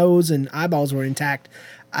fingers and nose and eyeballs were intact,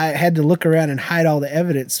 I had to look around and hide all the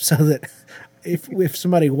evidence so that if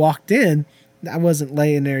somebody walked in, I wasn't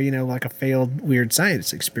laying there, like a failed weird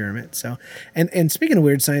science experiment. So, and speaking of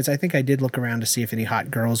weird science, I think I did look around to see if any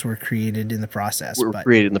hot girls were created in the process.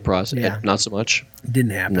 Created in the process? Yeah. Not so much?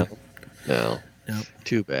 Didn't happen. No.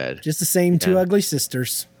 Too bad. Just the same two ugly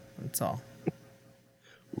sisters. That's all.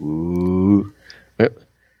 Ooh.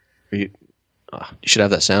 You should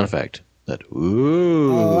have that sound effect. That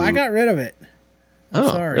ooh. Oh, I got rid of it. I'm Oh,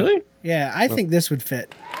 sorry. really? Yeah, I think this would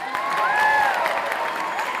fit.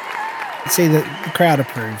 See, the crowd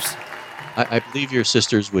approves. I believe your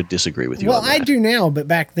sisters would disagree with you. Well, on I that. do now, but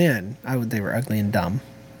back then, they were ugly and dumb.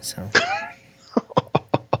 So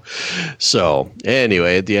So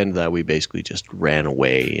anyway, at the end of that, we basically just ran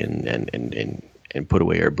away and put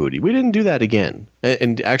away our booty. We didn't do that again.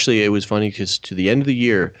 And actually, it was funny because to the end of the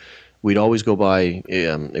year, we'd always go by.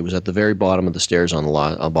 It was at the very bottom of the stairs on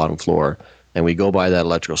the bottom floor, and we go by that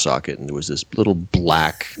electrical socket, and there was this little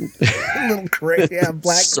black,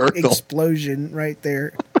 black circle. explosion right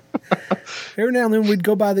there. Every now and then, we'd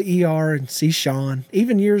go by the ER and see Sean.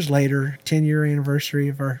 Even years later, 10-year anniversary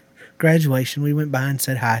of our graduation, we went by and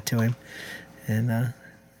said hi to him, and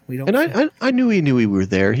we don't. And I knew we were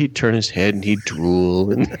there. He'd turn his head and he'd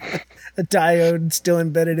drool, and a diode still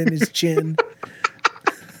embedded in his chin.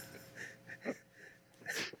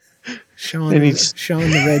 Sean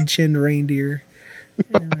the red-chinned reindeer.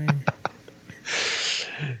 Anyway.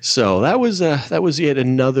 So that was yet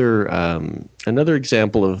another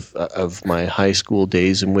example of my high school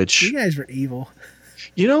days in which You guys were evil.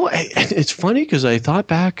 You know, it's funny because I thought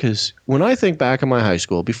back, because when I think back on my high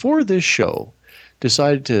school, before this show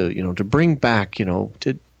decided to bring back,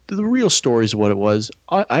 to the real stories of what it was,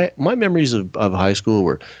 my memories of high school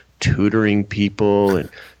were tutoring people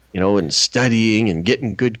and studying and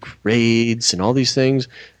getting good grades and all these things.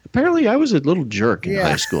 Apparently, I was a little jerk in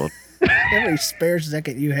high school. Every spare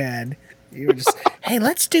second you had, you were just, hey,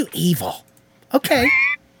 let's do evil. Okay,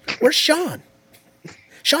 where's Sean?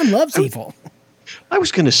 Sean loves evil. I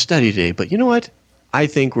was going to study today, but you know what? I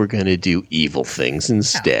think we're going to do evil things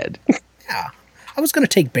instead. Yeah. I was going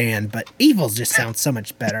to take band, but evil just sounds so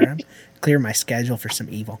much better. Clear my schedule for some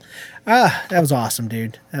evil. That was awesome,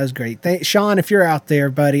 dude. That was great. Sean, if you're out there,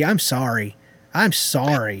 buddy, I'm sorry. I'm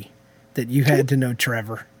sorry that you had to know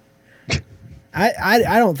Trevor. I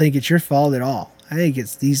don't think it's your fault at all. I think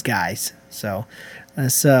it's these guys. So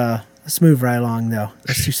let's move right along, though.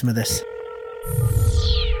 Let's do some of this.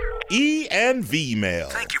 E&V Mail.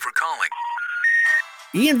 Thank you for calling.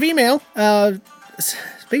 E&V Mail.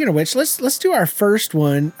 Speaking of which, let's do our first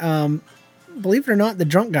one. Believe it or not, the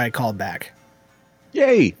drunk guy called back.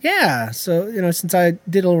 Yay! Yeah. So since I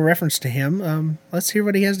did a little reference to him, let's hear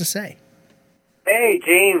what he has to say. Hey,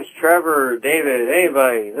 James, Trevor, David,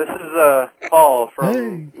 anybody. This is Paul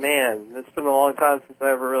from, man, it's been a long time since I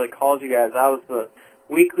ever really called you guys. I was the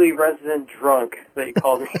weekly resident drunk that you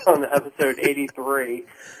called me on episode 83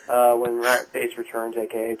 when Rat Face returns,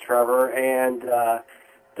 a.k.a. Trevor. And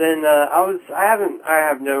then I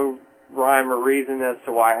have no rhyme or reason as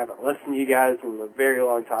to why I haven't listened to you guys in a very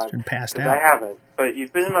long time. Been passed out. out. I haven't. But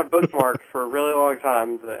you've been in my bookmark for a really long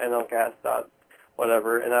time, the NLCast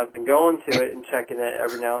whatever, and I've been going to it and checking it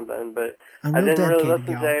every now and then, but I didn't really listen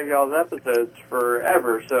to any of y'all's episodes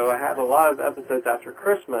forever, so I had a lot of episodes after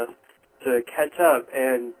Christmas to catch up,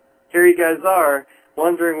 and here you guys are,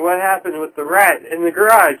 wondering what happened with the rat in the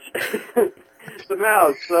garage, the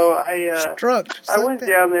mouse. So I went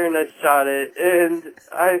down there and I shot it, and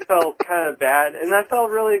I felt kind of bad, and I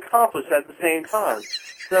felt really accomplished at the same time.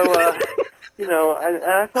 So,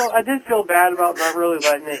 I did feel bad about not really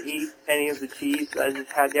letting it eat any of the cheese that I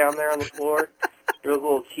just had down there on the floor. There was a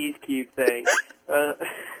little cheese cube thing. But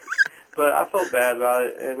I felt bad about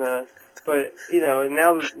it, and now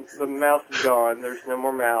the mouse is gone. There's no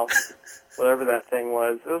more mouse, whatever that thing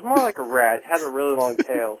was. It was more like a rat. It had a really long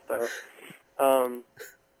tail, so,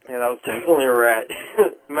 that was definitely a rat.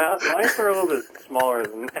 Mice are a little bit smaller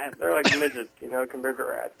than that. They're like midgets, compared to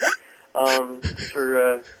rats.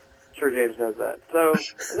 Sure James knows that. So,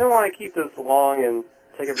 I don't want to keep this long and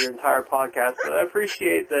take up your entire podcast, but I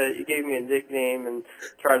appreciate that you gave me a nickname and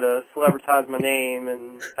tried to celebritize my name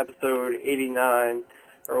in episode 89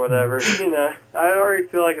 or whatever. I already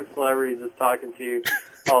feel like a celebrity just talking to you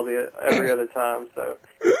every other time. So,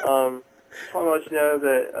 just want to let you know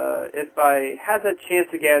that if I had that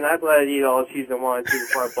chance again, I'd let it eat all the cheese I wanted to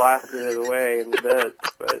before I blasted it away in the bed.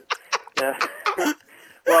 But, yeah.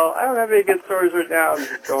 Well, I don't have any good stories right now. I'm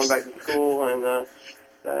just going back to school, and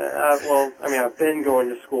I've been going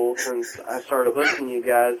to school since I started listening to you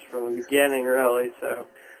guys from the beginning, really. So,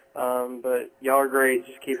 but y'all are great.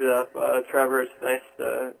 Just keep it up, Trevor. It's nice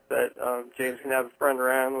that James can have a friend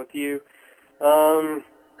around with you. That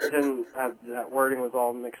wording was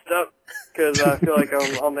all mixed up because I feel like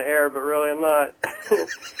I'm on the air, but really I'm not.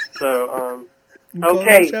 So,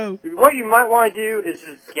 okay, what you might want to do is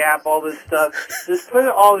just gap all this stuff. Just put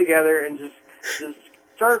it all together and just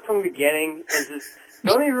start from the beginning and just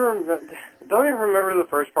Don't even remember the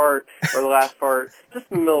first part or the last part. Just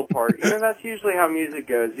the middle part. That's usually how music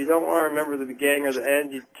goes. You don't want to remember the beginning or the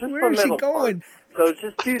end. You just Where the is he middle going? part. So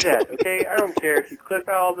just do that, okay? I don't care if you clip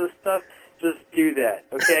out all this stuff. Just do that,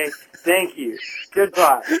 okay? Thank you.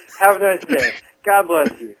 Goodbye. Have a nice day. God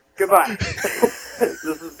bless you. Goodbye. This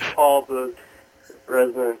is Paul, the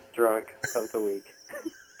resident drunk of the week.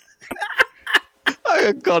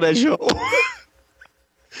 I got that show.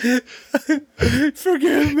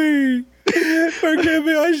 Forgive me. Forgive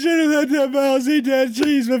me. I should have let that mouse eat that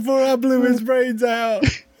cheese before I blew his brains out.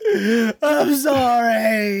 I'm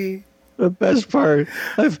sorry. The best part,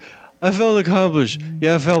 I felt accomplished.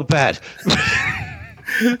 Yeah, I felt bad.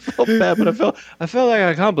 I felt bad, but I felt like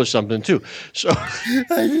I accomplished something too. So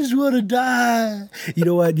I just want to die. You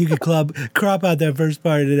know what? You can crop out that first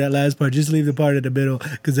part and that last part. Just leave the part in the middle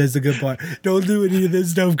because that's the good part. Don't do any of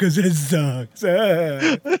this stuff because it sucks.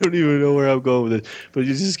 I don't even know where I'm going with it, but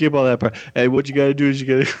you just skip all that part. Hey, what you got to do is you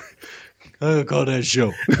got to. I'm gonna call that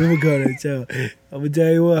show. I'm gonna call that show. I'm gonna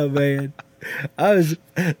tell you what, man.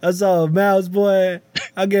 I saw a mouse, boy.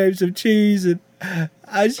 I gave him some cheese and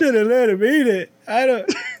I should have let him eat it. I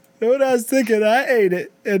don't know what I was thinking. I ate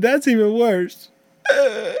it, and that's even worse.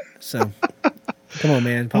 So, come on,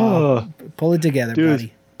 man, Paul, pull it together, dude.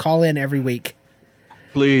 buddy. Call in every week.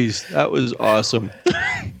 Please, that was awesome.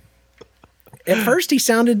 At first, he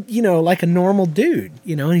sounded, like a normal dude,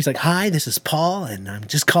 and he's like, "Hi, this is Paul, and I'm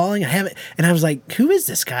just calling. I haven't." And I was like, "Who is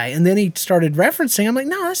this guy?" And then he started referencing. I'm like,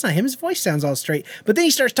 "No, that's not him. His voice sounds all straight." But then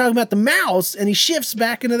he starts talking about the mouse, and he shifts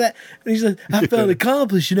back into that. And he's like, "I felt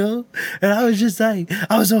accomplished, And I was just like,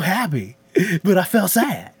 I was so happy, but I felt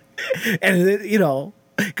sad, and then,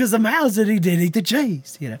 because the mouse that he did eat the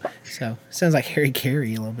cheese, So sounds like Harry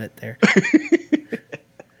Carey a little bit there.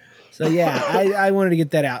 So, yeah, I wanted to get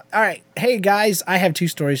that out. All right. Hey, guys, I have 2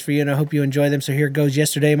 stories for you, and I hope you enjoy them. So here it goes.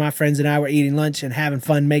 Yesterday, my friends and I were eating lunch and having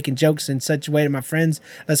fun making jokes in such a way to my friends.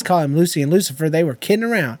 Let's call them Lucy and Lucifer. They were kidding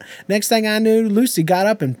around. Next thing I knew, Lucy got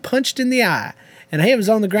up and punched in the eye. And I was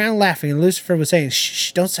on the ground laughing, and Lucifer was saying,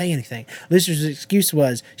 shh, don't say anything. Lucifer's excuse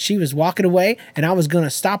was she was walking away, and I was going to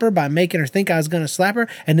stop her by making her think I was going to slap her,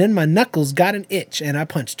 and then my knuckles got an itch, and I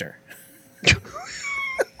punched her.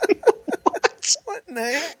 What in the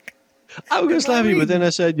heck? I was going to slap you, but then I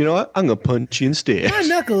said, you know what? I'm going to punch you instead. My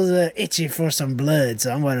knuckles are itchy for some blood,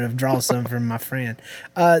 so I'm going to draw some from my friend.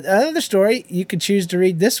 Another story, you could choose to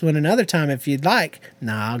read this one another time if you'd like.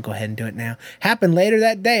 Nah, I'll go ahead and do it now. Happened later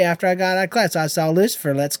that day after I got out of class. I saw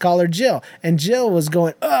Lucifer, let's call her Jill. And Jill was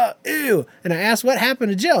going, ew. And I asked what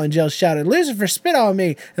happened to Jill. And Jill shouted, Lucifer spit on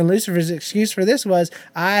me. And Lucifer's excuse for this was,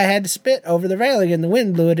 I had to spit over the railing and the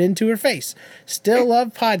wind blew it into her face. Still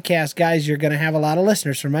love podcasts, guys. You're going to have a lot of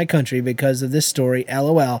listeners from my country because of this story,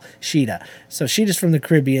 LOL, Sheeta. So Sheeta's from the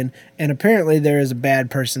Caribbean, and apparently there is a bad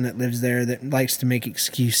person that lives there that likes to make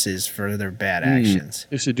excuses for their bad actions.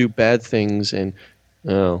 Used to do bad things, and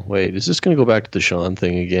oh wait, is this going to go back to the Sean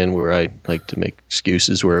thing again, where I like to make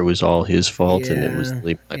excuses where it was all his fault and it was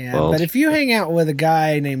my fault? But if you hang out with a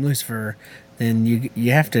guy named Lucifer, then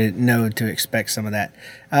you have to know to expect some of that.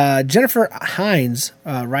 Jennifer Hines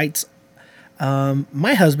writes,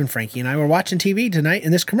 my husband Frankie and I were watching TV tonight,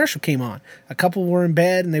 and this commercial came on. A couple were in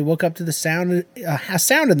bed, and they woke up to the sound in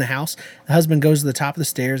the house. The husband goes to the top of the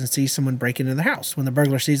stairs and sees someone break into the house. When the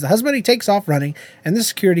burglar sees the husband, he takes off running, and the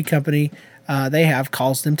security company they have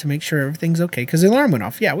calls them to make sure everything's okay because the alarm went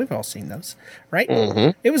off. Yeah, we've all seen those, right?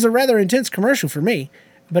 Mm-hmm. It was a rather intense commercial for me,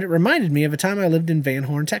 but it reminded me of a time I lived in Van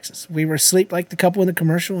Horn, Texas. We were asleep like the couple in the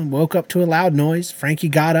commercial and woke up to a loud noise. Frankie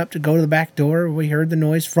got up to go to the back door where we heard the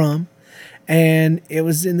noise from. And it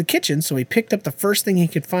was in the kitchen, so he picked up the first thing he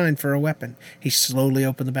could find for a weapon. He slowly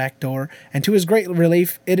opened the back door, and to his great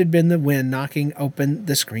relief, it had been the wind knocking open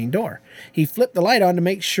the screen door. He flipped the light on to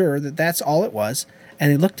make sure that that's all it was,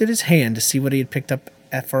 and he looked at his hand to see what he had picked up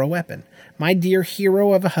for a weapon. My dear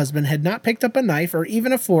hero of a husband had not picked up a knife or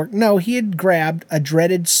even a fork. No, he had grabbed a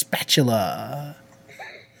dreaded spatula.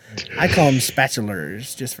 I call them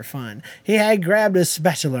spatulars just for fun. He had grabbed a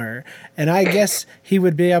spatula, and I guess he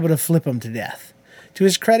would be able to flip him to death. To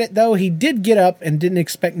his credit, though, he did get up and didn't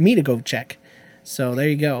expect me to go check. So there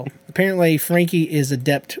you go. Apparently, Frankie is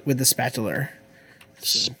adept with the spatula.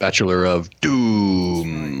 Spatula of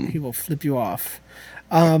doom. He will flip you off.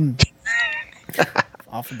 Off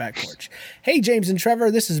the back porch. Hey, James and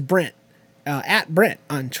Trevor, this is Brent. At Brent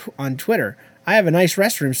on Twitter. I have a nice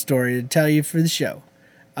restroom story to tell you for the show.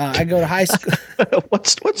 I go to high school. What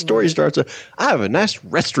story starts with, I have a nice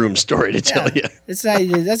restroom story to tell you. That's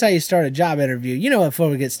how you start a job interview. Before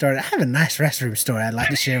we get started, I have a nice restroom story I'd like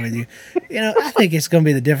to share with you. I think it's going to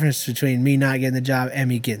be the difference between me not getting the job and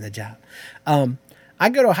me getting the job. I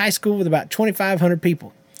go to a high school with about 2,500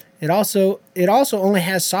 people. It also only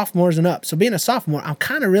has sophomores and up. So being a sophomore, I'm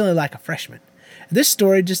kind of really like a freshman. This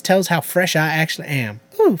story just tells how fresh I actually am.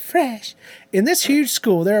 Ooh, fresh. In this huge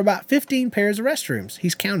school, there are about 15 pairs of restrooms.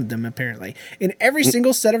 He's counted them, apparently. In every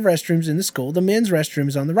single set of restrooms in the school, the men's restroom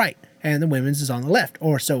is on the right, and the women's is on the left,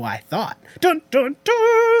 or so I thought. Dun, dun,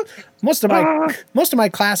 dun! Most of my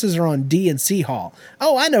classes are on D and C Hall.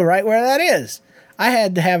 Oh, I know right where that is. I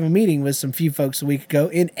had to have a meeting with some few folks a week ago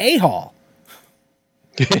in A Hall.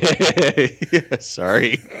 Yeah,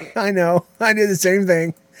 sorry. I know. I did the same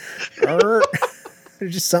thing.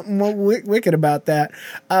 There's just something wicked about that.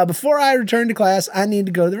 Before I return to class, I need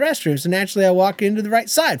to go to the restroom. So naturally, I walk into the right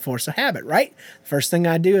side, force of habit, right? First thing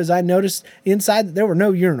I do is I noticed inside that there were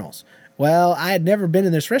no urinals. Well, I had never been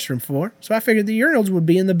in this restroom before, so I figured the urinals would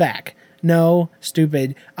be in the back. No,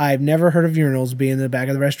 stupid. I've never heard of urinals being in the back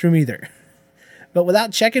of the restroom either. But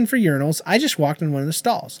without checking for urinals, I just walked in one of the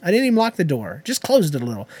stalls. I didn't even lock the door, just closed it a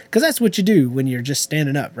little, because that's what you do when you're just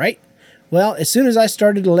standing up, right? Well, as soon as I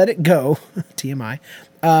started to let it go, TMI,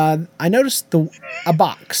 I noticed a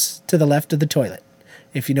box to the left of the toilet,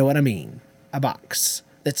 if you know what I mean. A box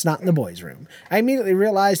that's not in the boys' room. I immediately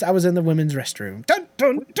realized I was in the women's restroom. Dun,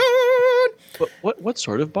 dun, dun! What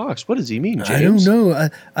sort of box? What does he mean, James? I don't know.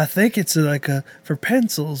 I think it's like for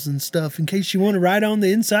pencils and stuff in case you want to write on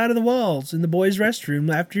the inside of the walls in the boys'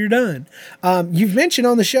 restroom after you're done. You've mentioned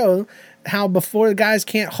on the show how before the guys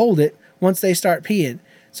can't hold it once they start peeing.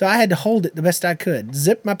 So I had to hold it the best I could,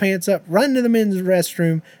 zip my pants up, run to the men's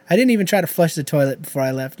restroom. I didn't even try to flush the toilet before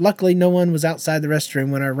I left. Luckily, no one was outside the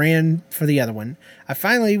restroom when I ran for the other one. I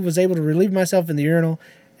finally was able to relieve myself in the urinal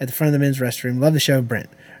at the front of the men's restroom. Love the show, Brent.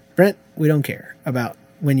 Brent, we don't care about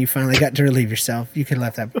when you finally got to relieve yourself. You could have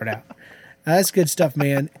left that part out. That's good stuff,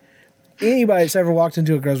 man. Anybody that's ever walked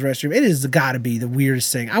into a girl's restroom, it has got to be the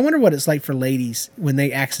weirdest thing. I wonder what it's like for ladies when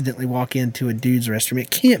they accidentally walk into a dude's restroom.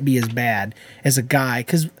 It can't be as bad as a guy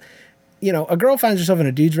because, you know, a girl finds herself in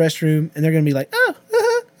a dude's restroom and they're going to be like,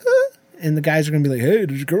 and the guys are going to be like, hey,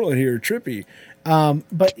 there's a girl in here, trippy.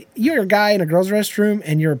 But you're a guy in a girl's restroom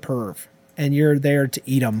and you're a perv and you're there to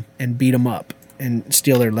eat them and beat them up and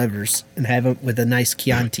steal their livers and have it with a nice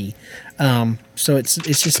Chianti. So it's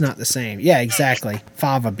just not the same. Yeah, exactly.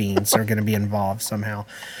 Fava beans are going to be involved somehow.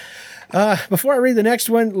 Before I read the next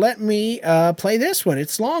one, let me play this one.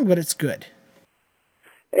 It's long, but it's good.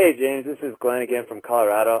 Hey, James, this is Glenn again from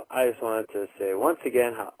Colorado. I just wanted to say once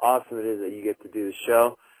again how awesome it is that you get to do the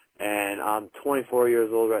show. And I'm 24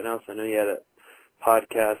 years old right now, so I know you had a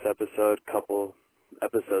podcast episode a couple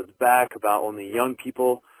episodes back about only young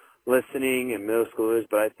people listening and middle schoolers,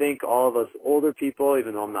 but I think all of us older people,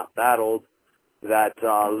 even though I'm not that old, that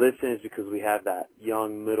listen is because we have that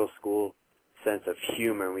young middle school sense of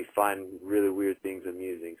humor and we find really weird things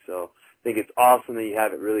amusing. So I think it's awesome that you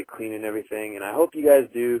have it really clean and everything, and I hope you guys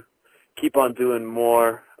do keep on doing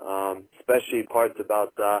more, especially parts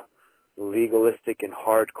about legalistic and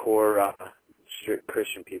hardcore strict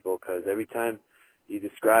Christian people, because every time you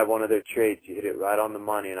describe one of their traits, you hit it right on the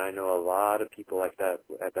money, and I know a lot of people like that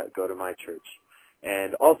go to my church.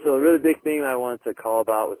 And also, a really big thing I wanted to call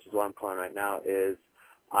about, which is what I'm calling right now, is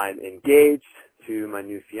I'm engaged to my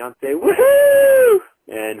new fiance. Woohoo!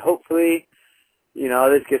 And hopefully, you know,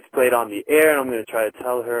 this gets played on the air, and I'm going to try to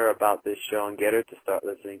tell her about this show and get her to start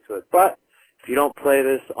listening to it. But if you don't play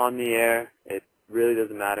this on the air, it really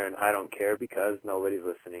doesn't matter, and I don't care because nobody's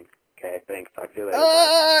listening. Okay, thanks. Talk to you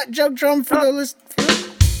later. Joke drum for the list.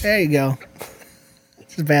 There you go.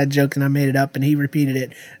 It's a bad joke, and I made it up, and he repeated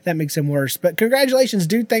it. That makes him worse. But congratulations,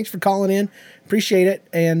 dude. Thanks for calling in. Appreciate it.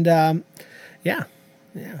 And, yeah.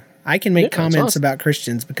 I can make comments about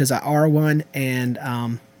Christians because I are one, and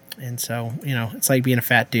so, you know, it's like being a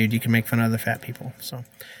fat dude. You can make fun of other fat people. So,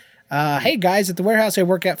 hey, guys, at the warehouse I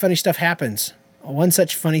work at, funny stuff happens. One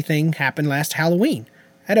such funny thing happened last Halloween.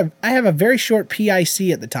 I have a very short PIC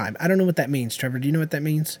at the time. I don't know what that means, Trevor. Do you know what that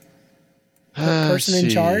means? Person in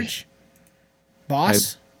charge?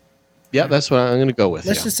 Boss? Yeah, that's what I'm going to go with.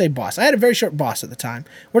 Let's just say boss. I had a very short boss at the time.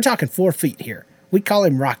 We're talking 4 feet here. We call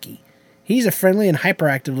him Rocky. He's a friendly and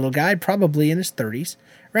hyperactive little guy, probably in his 30s.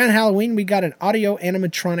 Around Halloween, we got an audio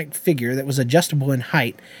animatronic figure that was adjustable in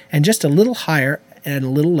height and just a little higher and a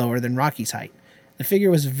little lower than Rocky's height. The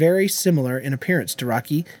figure was very similar in appearance to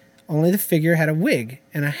Rocky, only the figure had a wig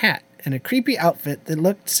and a hat and a creepy outfit that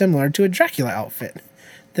looked similar to a Dracula outfit.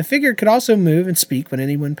 The figure could also move and speak when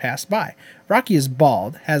anyone passed by. Rocky is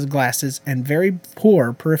bald, has glasses, and very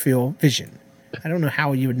poor peripheral vision. I don't know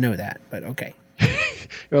how you would know that, but okay.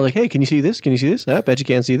 You're like, hey, can you see this? Can you see this? I bet you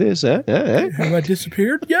can't see this. Have I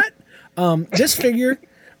disappeared yet? This figure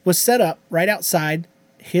was set up right outside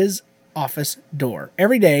his office door.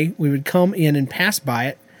 Every day we would come in and pass by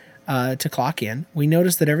it to clock in. We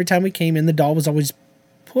noticed that every time we came in, the doll was always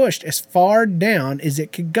pushed as far down as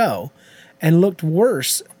it could go and looked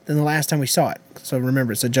worse than the last time we saw it. So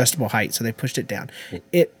remember, it's adjustable height, so they pushed it down.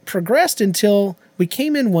 It progressed until we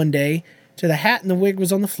came in one day to the hat and the wig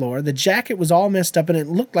was on the floor. The jacket was all messed up and it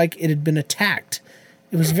looked like it had been attacked.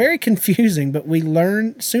 It was very confusing, but we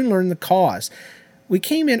soon learned the cause. We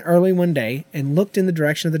came in early one day and looked in the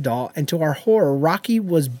direction of the doll, and to our horror, Rocky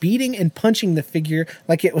was beating and punching the figure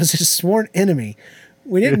like it was his sworn enemy.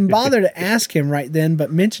 We didn't bother to ask him right then,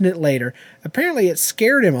 but mentioned it later. Apparently it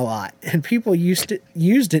scared him a lot, and people used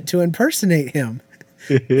it to impersonate him.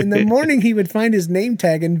 In the morning, he would find his name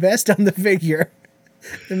tag and vest on the figure.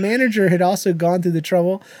 The manager had also gone through the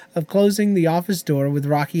trouble of closing the office door with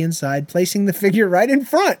Rocky inside, placing the figure right in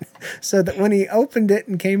front, so that when he opened it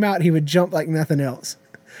and came out, he would jump like nothing else.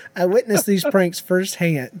 I witnessed these pranks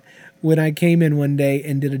firsthand when I came in one day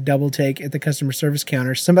and did a double take at the customer service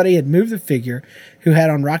counter. Somebody had moved the figure who had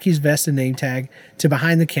on Rocky's vest and name tag to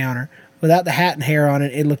behind the counter. Without the hat and hair on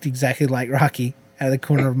it, it looked exactly like Rocky out of the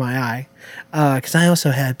corner of my eye, because I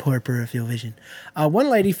also had poor peripheral vision.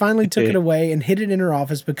 One lady finally took it away and hid it in her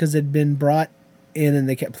office because it had been brought in and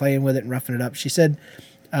they kept playing with it and roughing it up. She said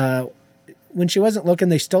when she wasn't looking,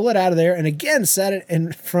 they stole it out of there and again set it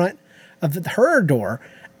in front of her door.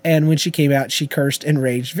 And when she came out, she cursed and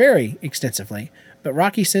raged very extensively. But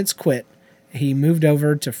Rocky since quit. He moved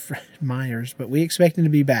over to Fred Meyer's, but we expect him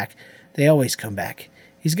to be back. They always come back.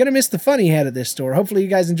 He's going to miss the fun he had at this store. Hopefully you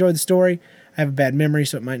guys enjoyed the story. I have a bad memory,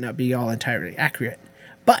 so it might not be all entirely accurate.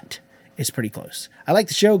 But it's pretty close. I like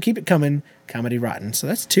the show. Keep it coming. Comedy Rotten. So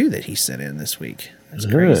that's 2 that he sent in this week. That's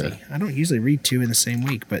crazy. I don't usually read 2 in the same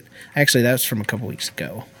week, but actually that was from a couple weeks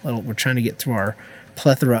ago. Well, we're trying to get through our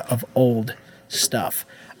plethora of old stuff.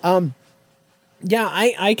 Yeah,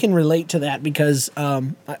 I can relate to that because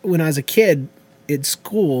when I was a kid at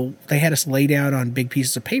school, they had us lay down on big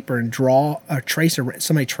pieces of paper and draw a tracer.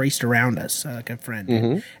 Somebody traced around us, like a friend.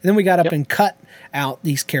 Mm-hmm. And then we got up and cut out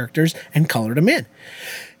these characters and colored them in.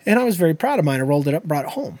 And I was very proud of mine. I rolled it up, brought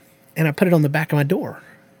it home, and I put it on the back of my door.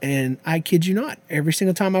 And I kid you not, every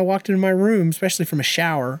single time I walked into my room, especially from a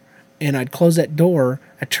shower, and I'd close that door,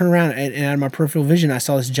 I'd turn around and out of my peripheral vision, I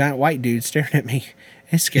saw this giant white dude staring at me.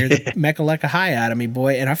 It scared the Mechaleka high out of me,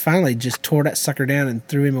 boy. And I finally just tore that sucker down and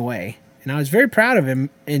threw him away. And I was very proud of him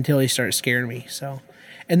until he started scaring me. So,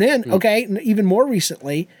 and then, even more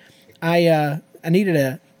recently, I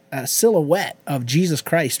needed a silhouette of Jesus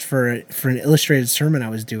Christ for an illustrated sermon I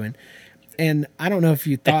was doing. And I don't know if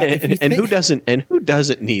you thought, who doesn't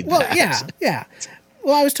need that? Well, yeah.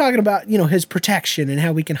 Well, I was talking about, his protection and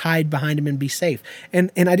how we can hide behind him and be safe.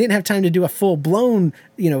 And I didn't have time to do a full blown,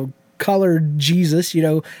 colored Jesus,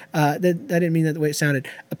 that didn't mean that the way it sounded.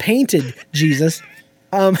 A painted Jesus.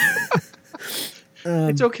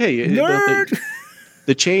 It's okay. Nerd.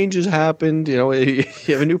 The change has happened. You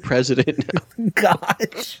have a new president now.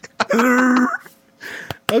 Gosh.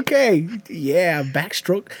 Okay. Yeah.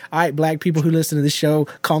 Backstroke. All right, black people who listen to this show,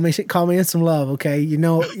 call me in some love. Okay. I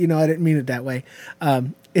didn't mean it that way.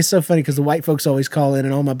 It's so funny because the white folks always call in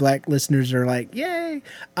and all my black listeners are like, yay.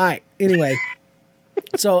 All right. Anyway.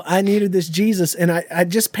 So I needed this Jesus and I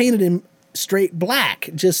just painted him straight black.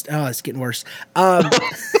 It's getting worse.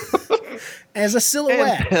 As a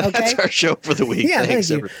silhouette. And that's our show for the week. Yeah, Thanks,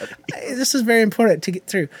 thank you. everybody. This is very important to get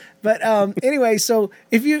through. But anyway, so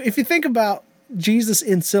if you think about Jesus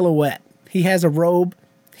in silhouette, he has a robe,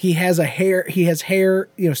 he has hair,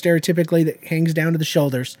 stereotypically that hangs down to the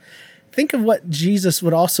shoulders. Think of what Jesus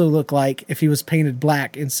would also look like if he was painted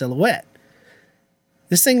black in silhouette.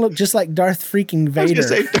 This thing looked just like Darth freaking Vader. I was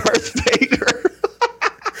going to say Darth Vader.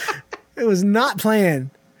 It was not planned.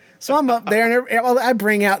 So I'm up there and I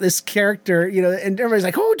bring out this character, and everybody's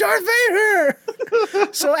like, oh, Darth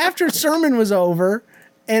Vader. So after sermon was over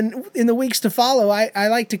and in the weeks to follow, I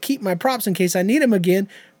like to keep my props in case I need them again.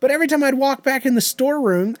 But every time I'd walk back in the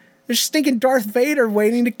storeroom, there's stinking Darth Vader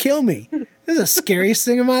waiting to kill me. This is the scariest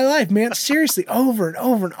thing in my life, man. Seriously, over and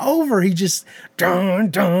over and over. He just dun,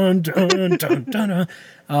 dun, dun, dun, dun,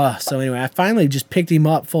 dun. So anyway, I finally just picked him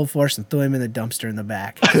up full force and threw him in the dumpster in the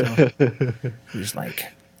back. So he was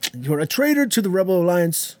like, you're a traitor to the Rebel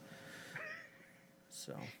Alliance.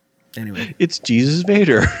 So anyway. It's Jesus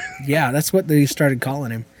Vader. Yeah, that's what they started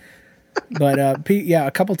calling him. But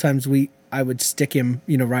a couple times I would stick him,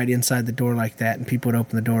 right inside the door like that, and people would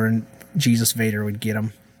open the door and Jesus Vader would get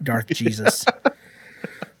him. Darth Jesus.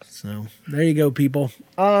 So there you go, people.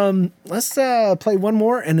 Let's play one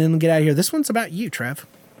more and then get out of here. This one's about you, Trev.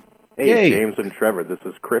 Hey, James and Trevor. This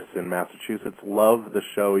is Chris in Massachusetts. Love the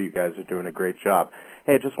show. You guys are doing a great job.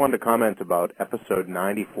 Hey, I just wanted to comment about episode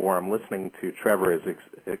 94. I'm listening to Trevor is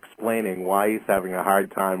explaining why he's having a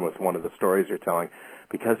hard time with one of the stories you're telling,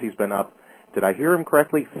 because he's been up, did I hear him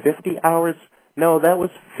correctly, 50 hours? No, that was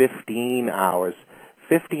 15 hours.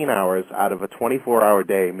 15 hours out of a 24-hour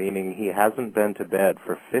day, meaning he hasn't been to bed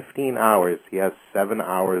for 15 hours. He has 7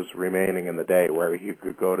 hours remaining in the day where he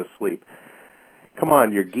could go to sleep. Come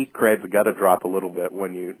on, your geek cred's got to drop a little bit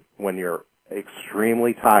when you're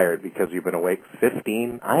extremely tired because you've been awake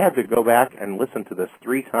 15. I had to go back and listen to this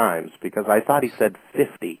 3 times because I thought he said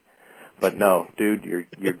 50. But no, dude,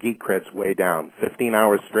 your geek cred's way down. 15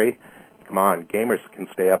 hours straight? Come on, gamers can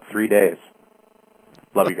stay up 3 days.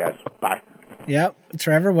 Love you guys. Bye. Yep.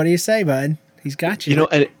 Trevor, what do you say, bud? He's got you. You know,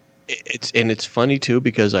 and it's funny too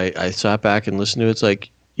because I sat back and listened to it. It's like,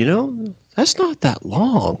 you know, that's not that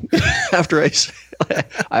long. After I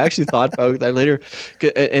actually thought about that later,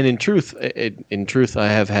 and in truth, I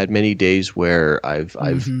have had many days where I've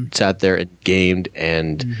sat there and gamed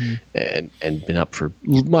and been up for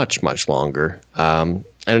much longer. And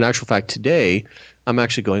in actual fact, today I'm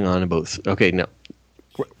actually going on about now,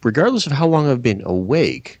 regardless of how long I've been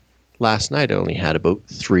awake. Last night I only had about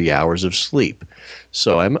 3 hours of sleep,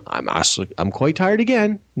 so I'm quite tired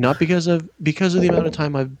again. Not because of the amount of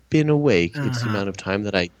time I've been awake. It's the amount of time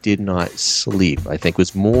that I did not sleep. I think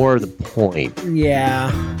was more the point.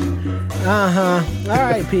 Yeah. All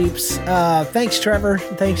right, peeps. Thanks, Trevor.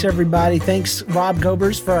 Thanks, everybody. Thanks, Rob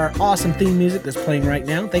Gobers, for our awesome theme music that's playing right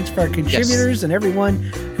now. Thanks for our contributors and everyone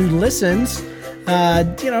who listens.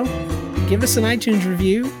 Give us an iTunes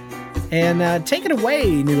review. And take it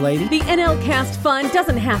away, new lady. The NLCast fun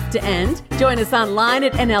doesn't have to end. Join us online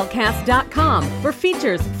at nlcast.com for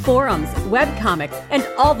features, forums, webcomics, and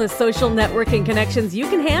all the social networking connections you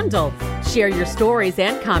can handle. Share your stories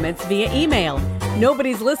and comments via email.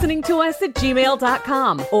 Nobody's listening to us at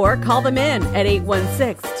gmail.com or call them in at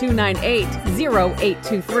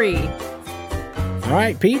 816-298-0823. All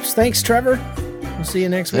right, peeps. Thanks, Trevor. We'll see you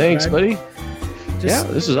next week. Thanks, buddy.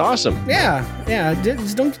 This is awesome. Yeah.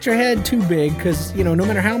 Just don't get your head too big because, no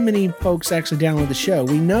matter how many folks actually download the show,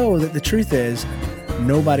 we know that the truth is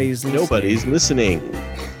nobody's listening.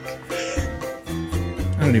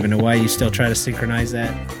 I don't even know why you still try to synchronize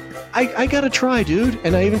that. I got to try, dude.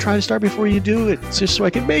 And I even try to start before you do it just so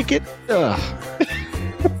I can make it. Never.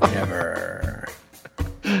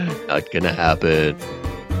 Not going to happen.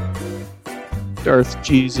 Darth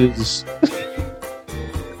Jesus.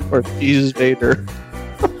 Or Jesus Vader.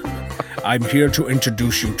 I'm here to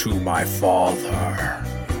introduce you to my father.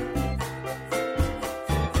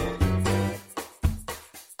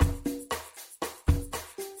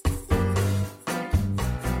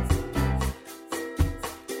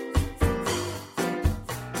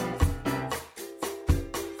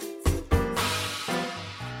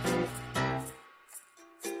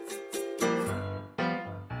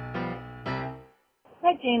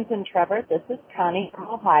 Hi, James and Trevor. This is Connie from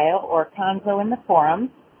Ohio, or Conzo in the forums.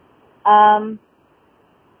 I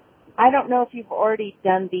don't know if you've already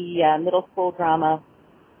done the middle school drama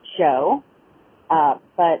show,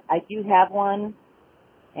 but I do have one,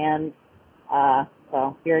 and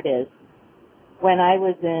so here it is. When I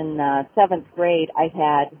was in 7th grade, I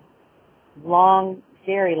had long,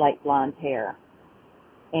 very light blonde hair,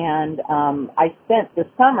 and I spent the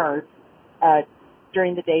summers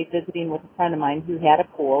during the day visiting with a friend of mine who had a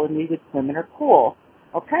pool, and we would swim in her pool.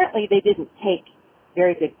 Well, apparently they didn't take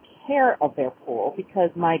very good care of their pool because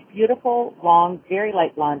my beautiful, long, very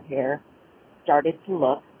light blonde hair started to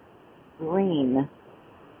look green.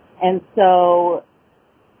 And so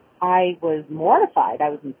I was mortified.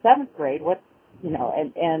 I was in 7th grade.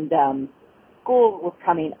 School was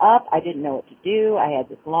coming up. I didn't know what to do. I had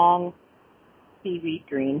this long seaweed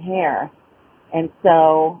green hair. And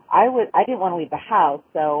so I didn't want to leave the house,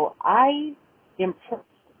 so I impressed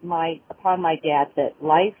upon my dad that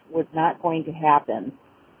life was not going to happen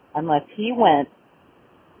unless he went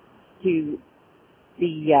to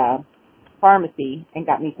the pharmacy and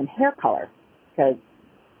got me some hair color, because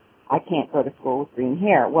I can't go to school with green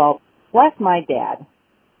hair. Well, bless my dad.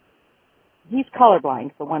 He's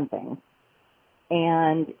colorblind, for one thing,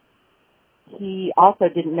 and he also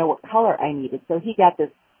didn't know what color I needed, so he got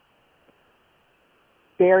this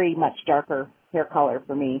very much darker hair color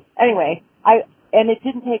for me. Anyway, and it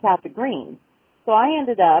didn't take out the green. So I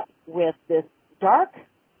ended up with this dark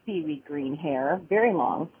seaweed green hair, very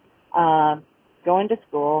long, going to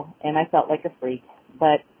school, and I felt like a freak.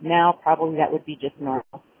 But now probably that would be just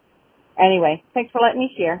normal. Anyway, thanks for letting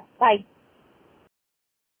me share. Bye.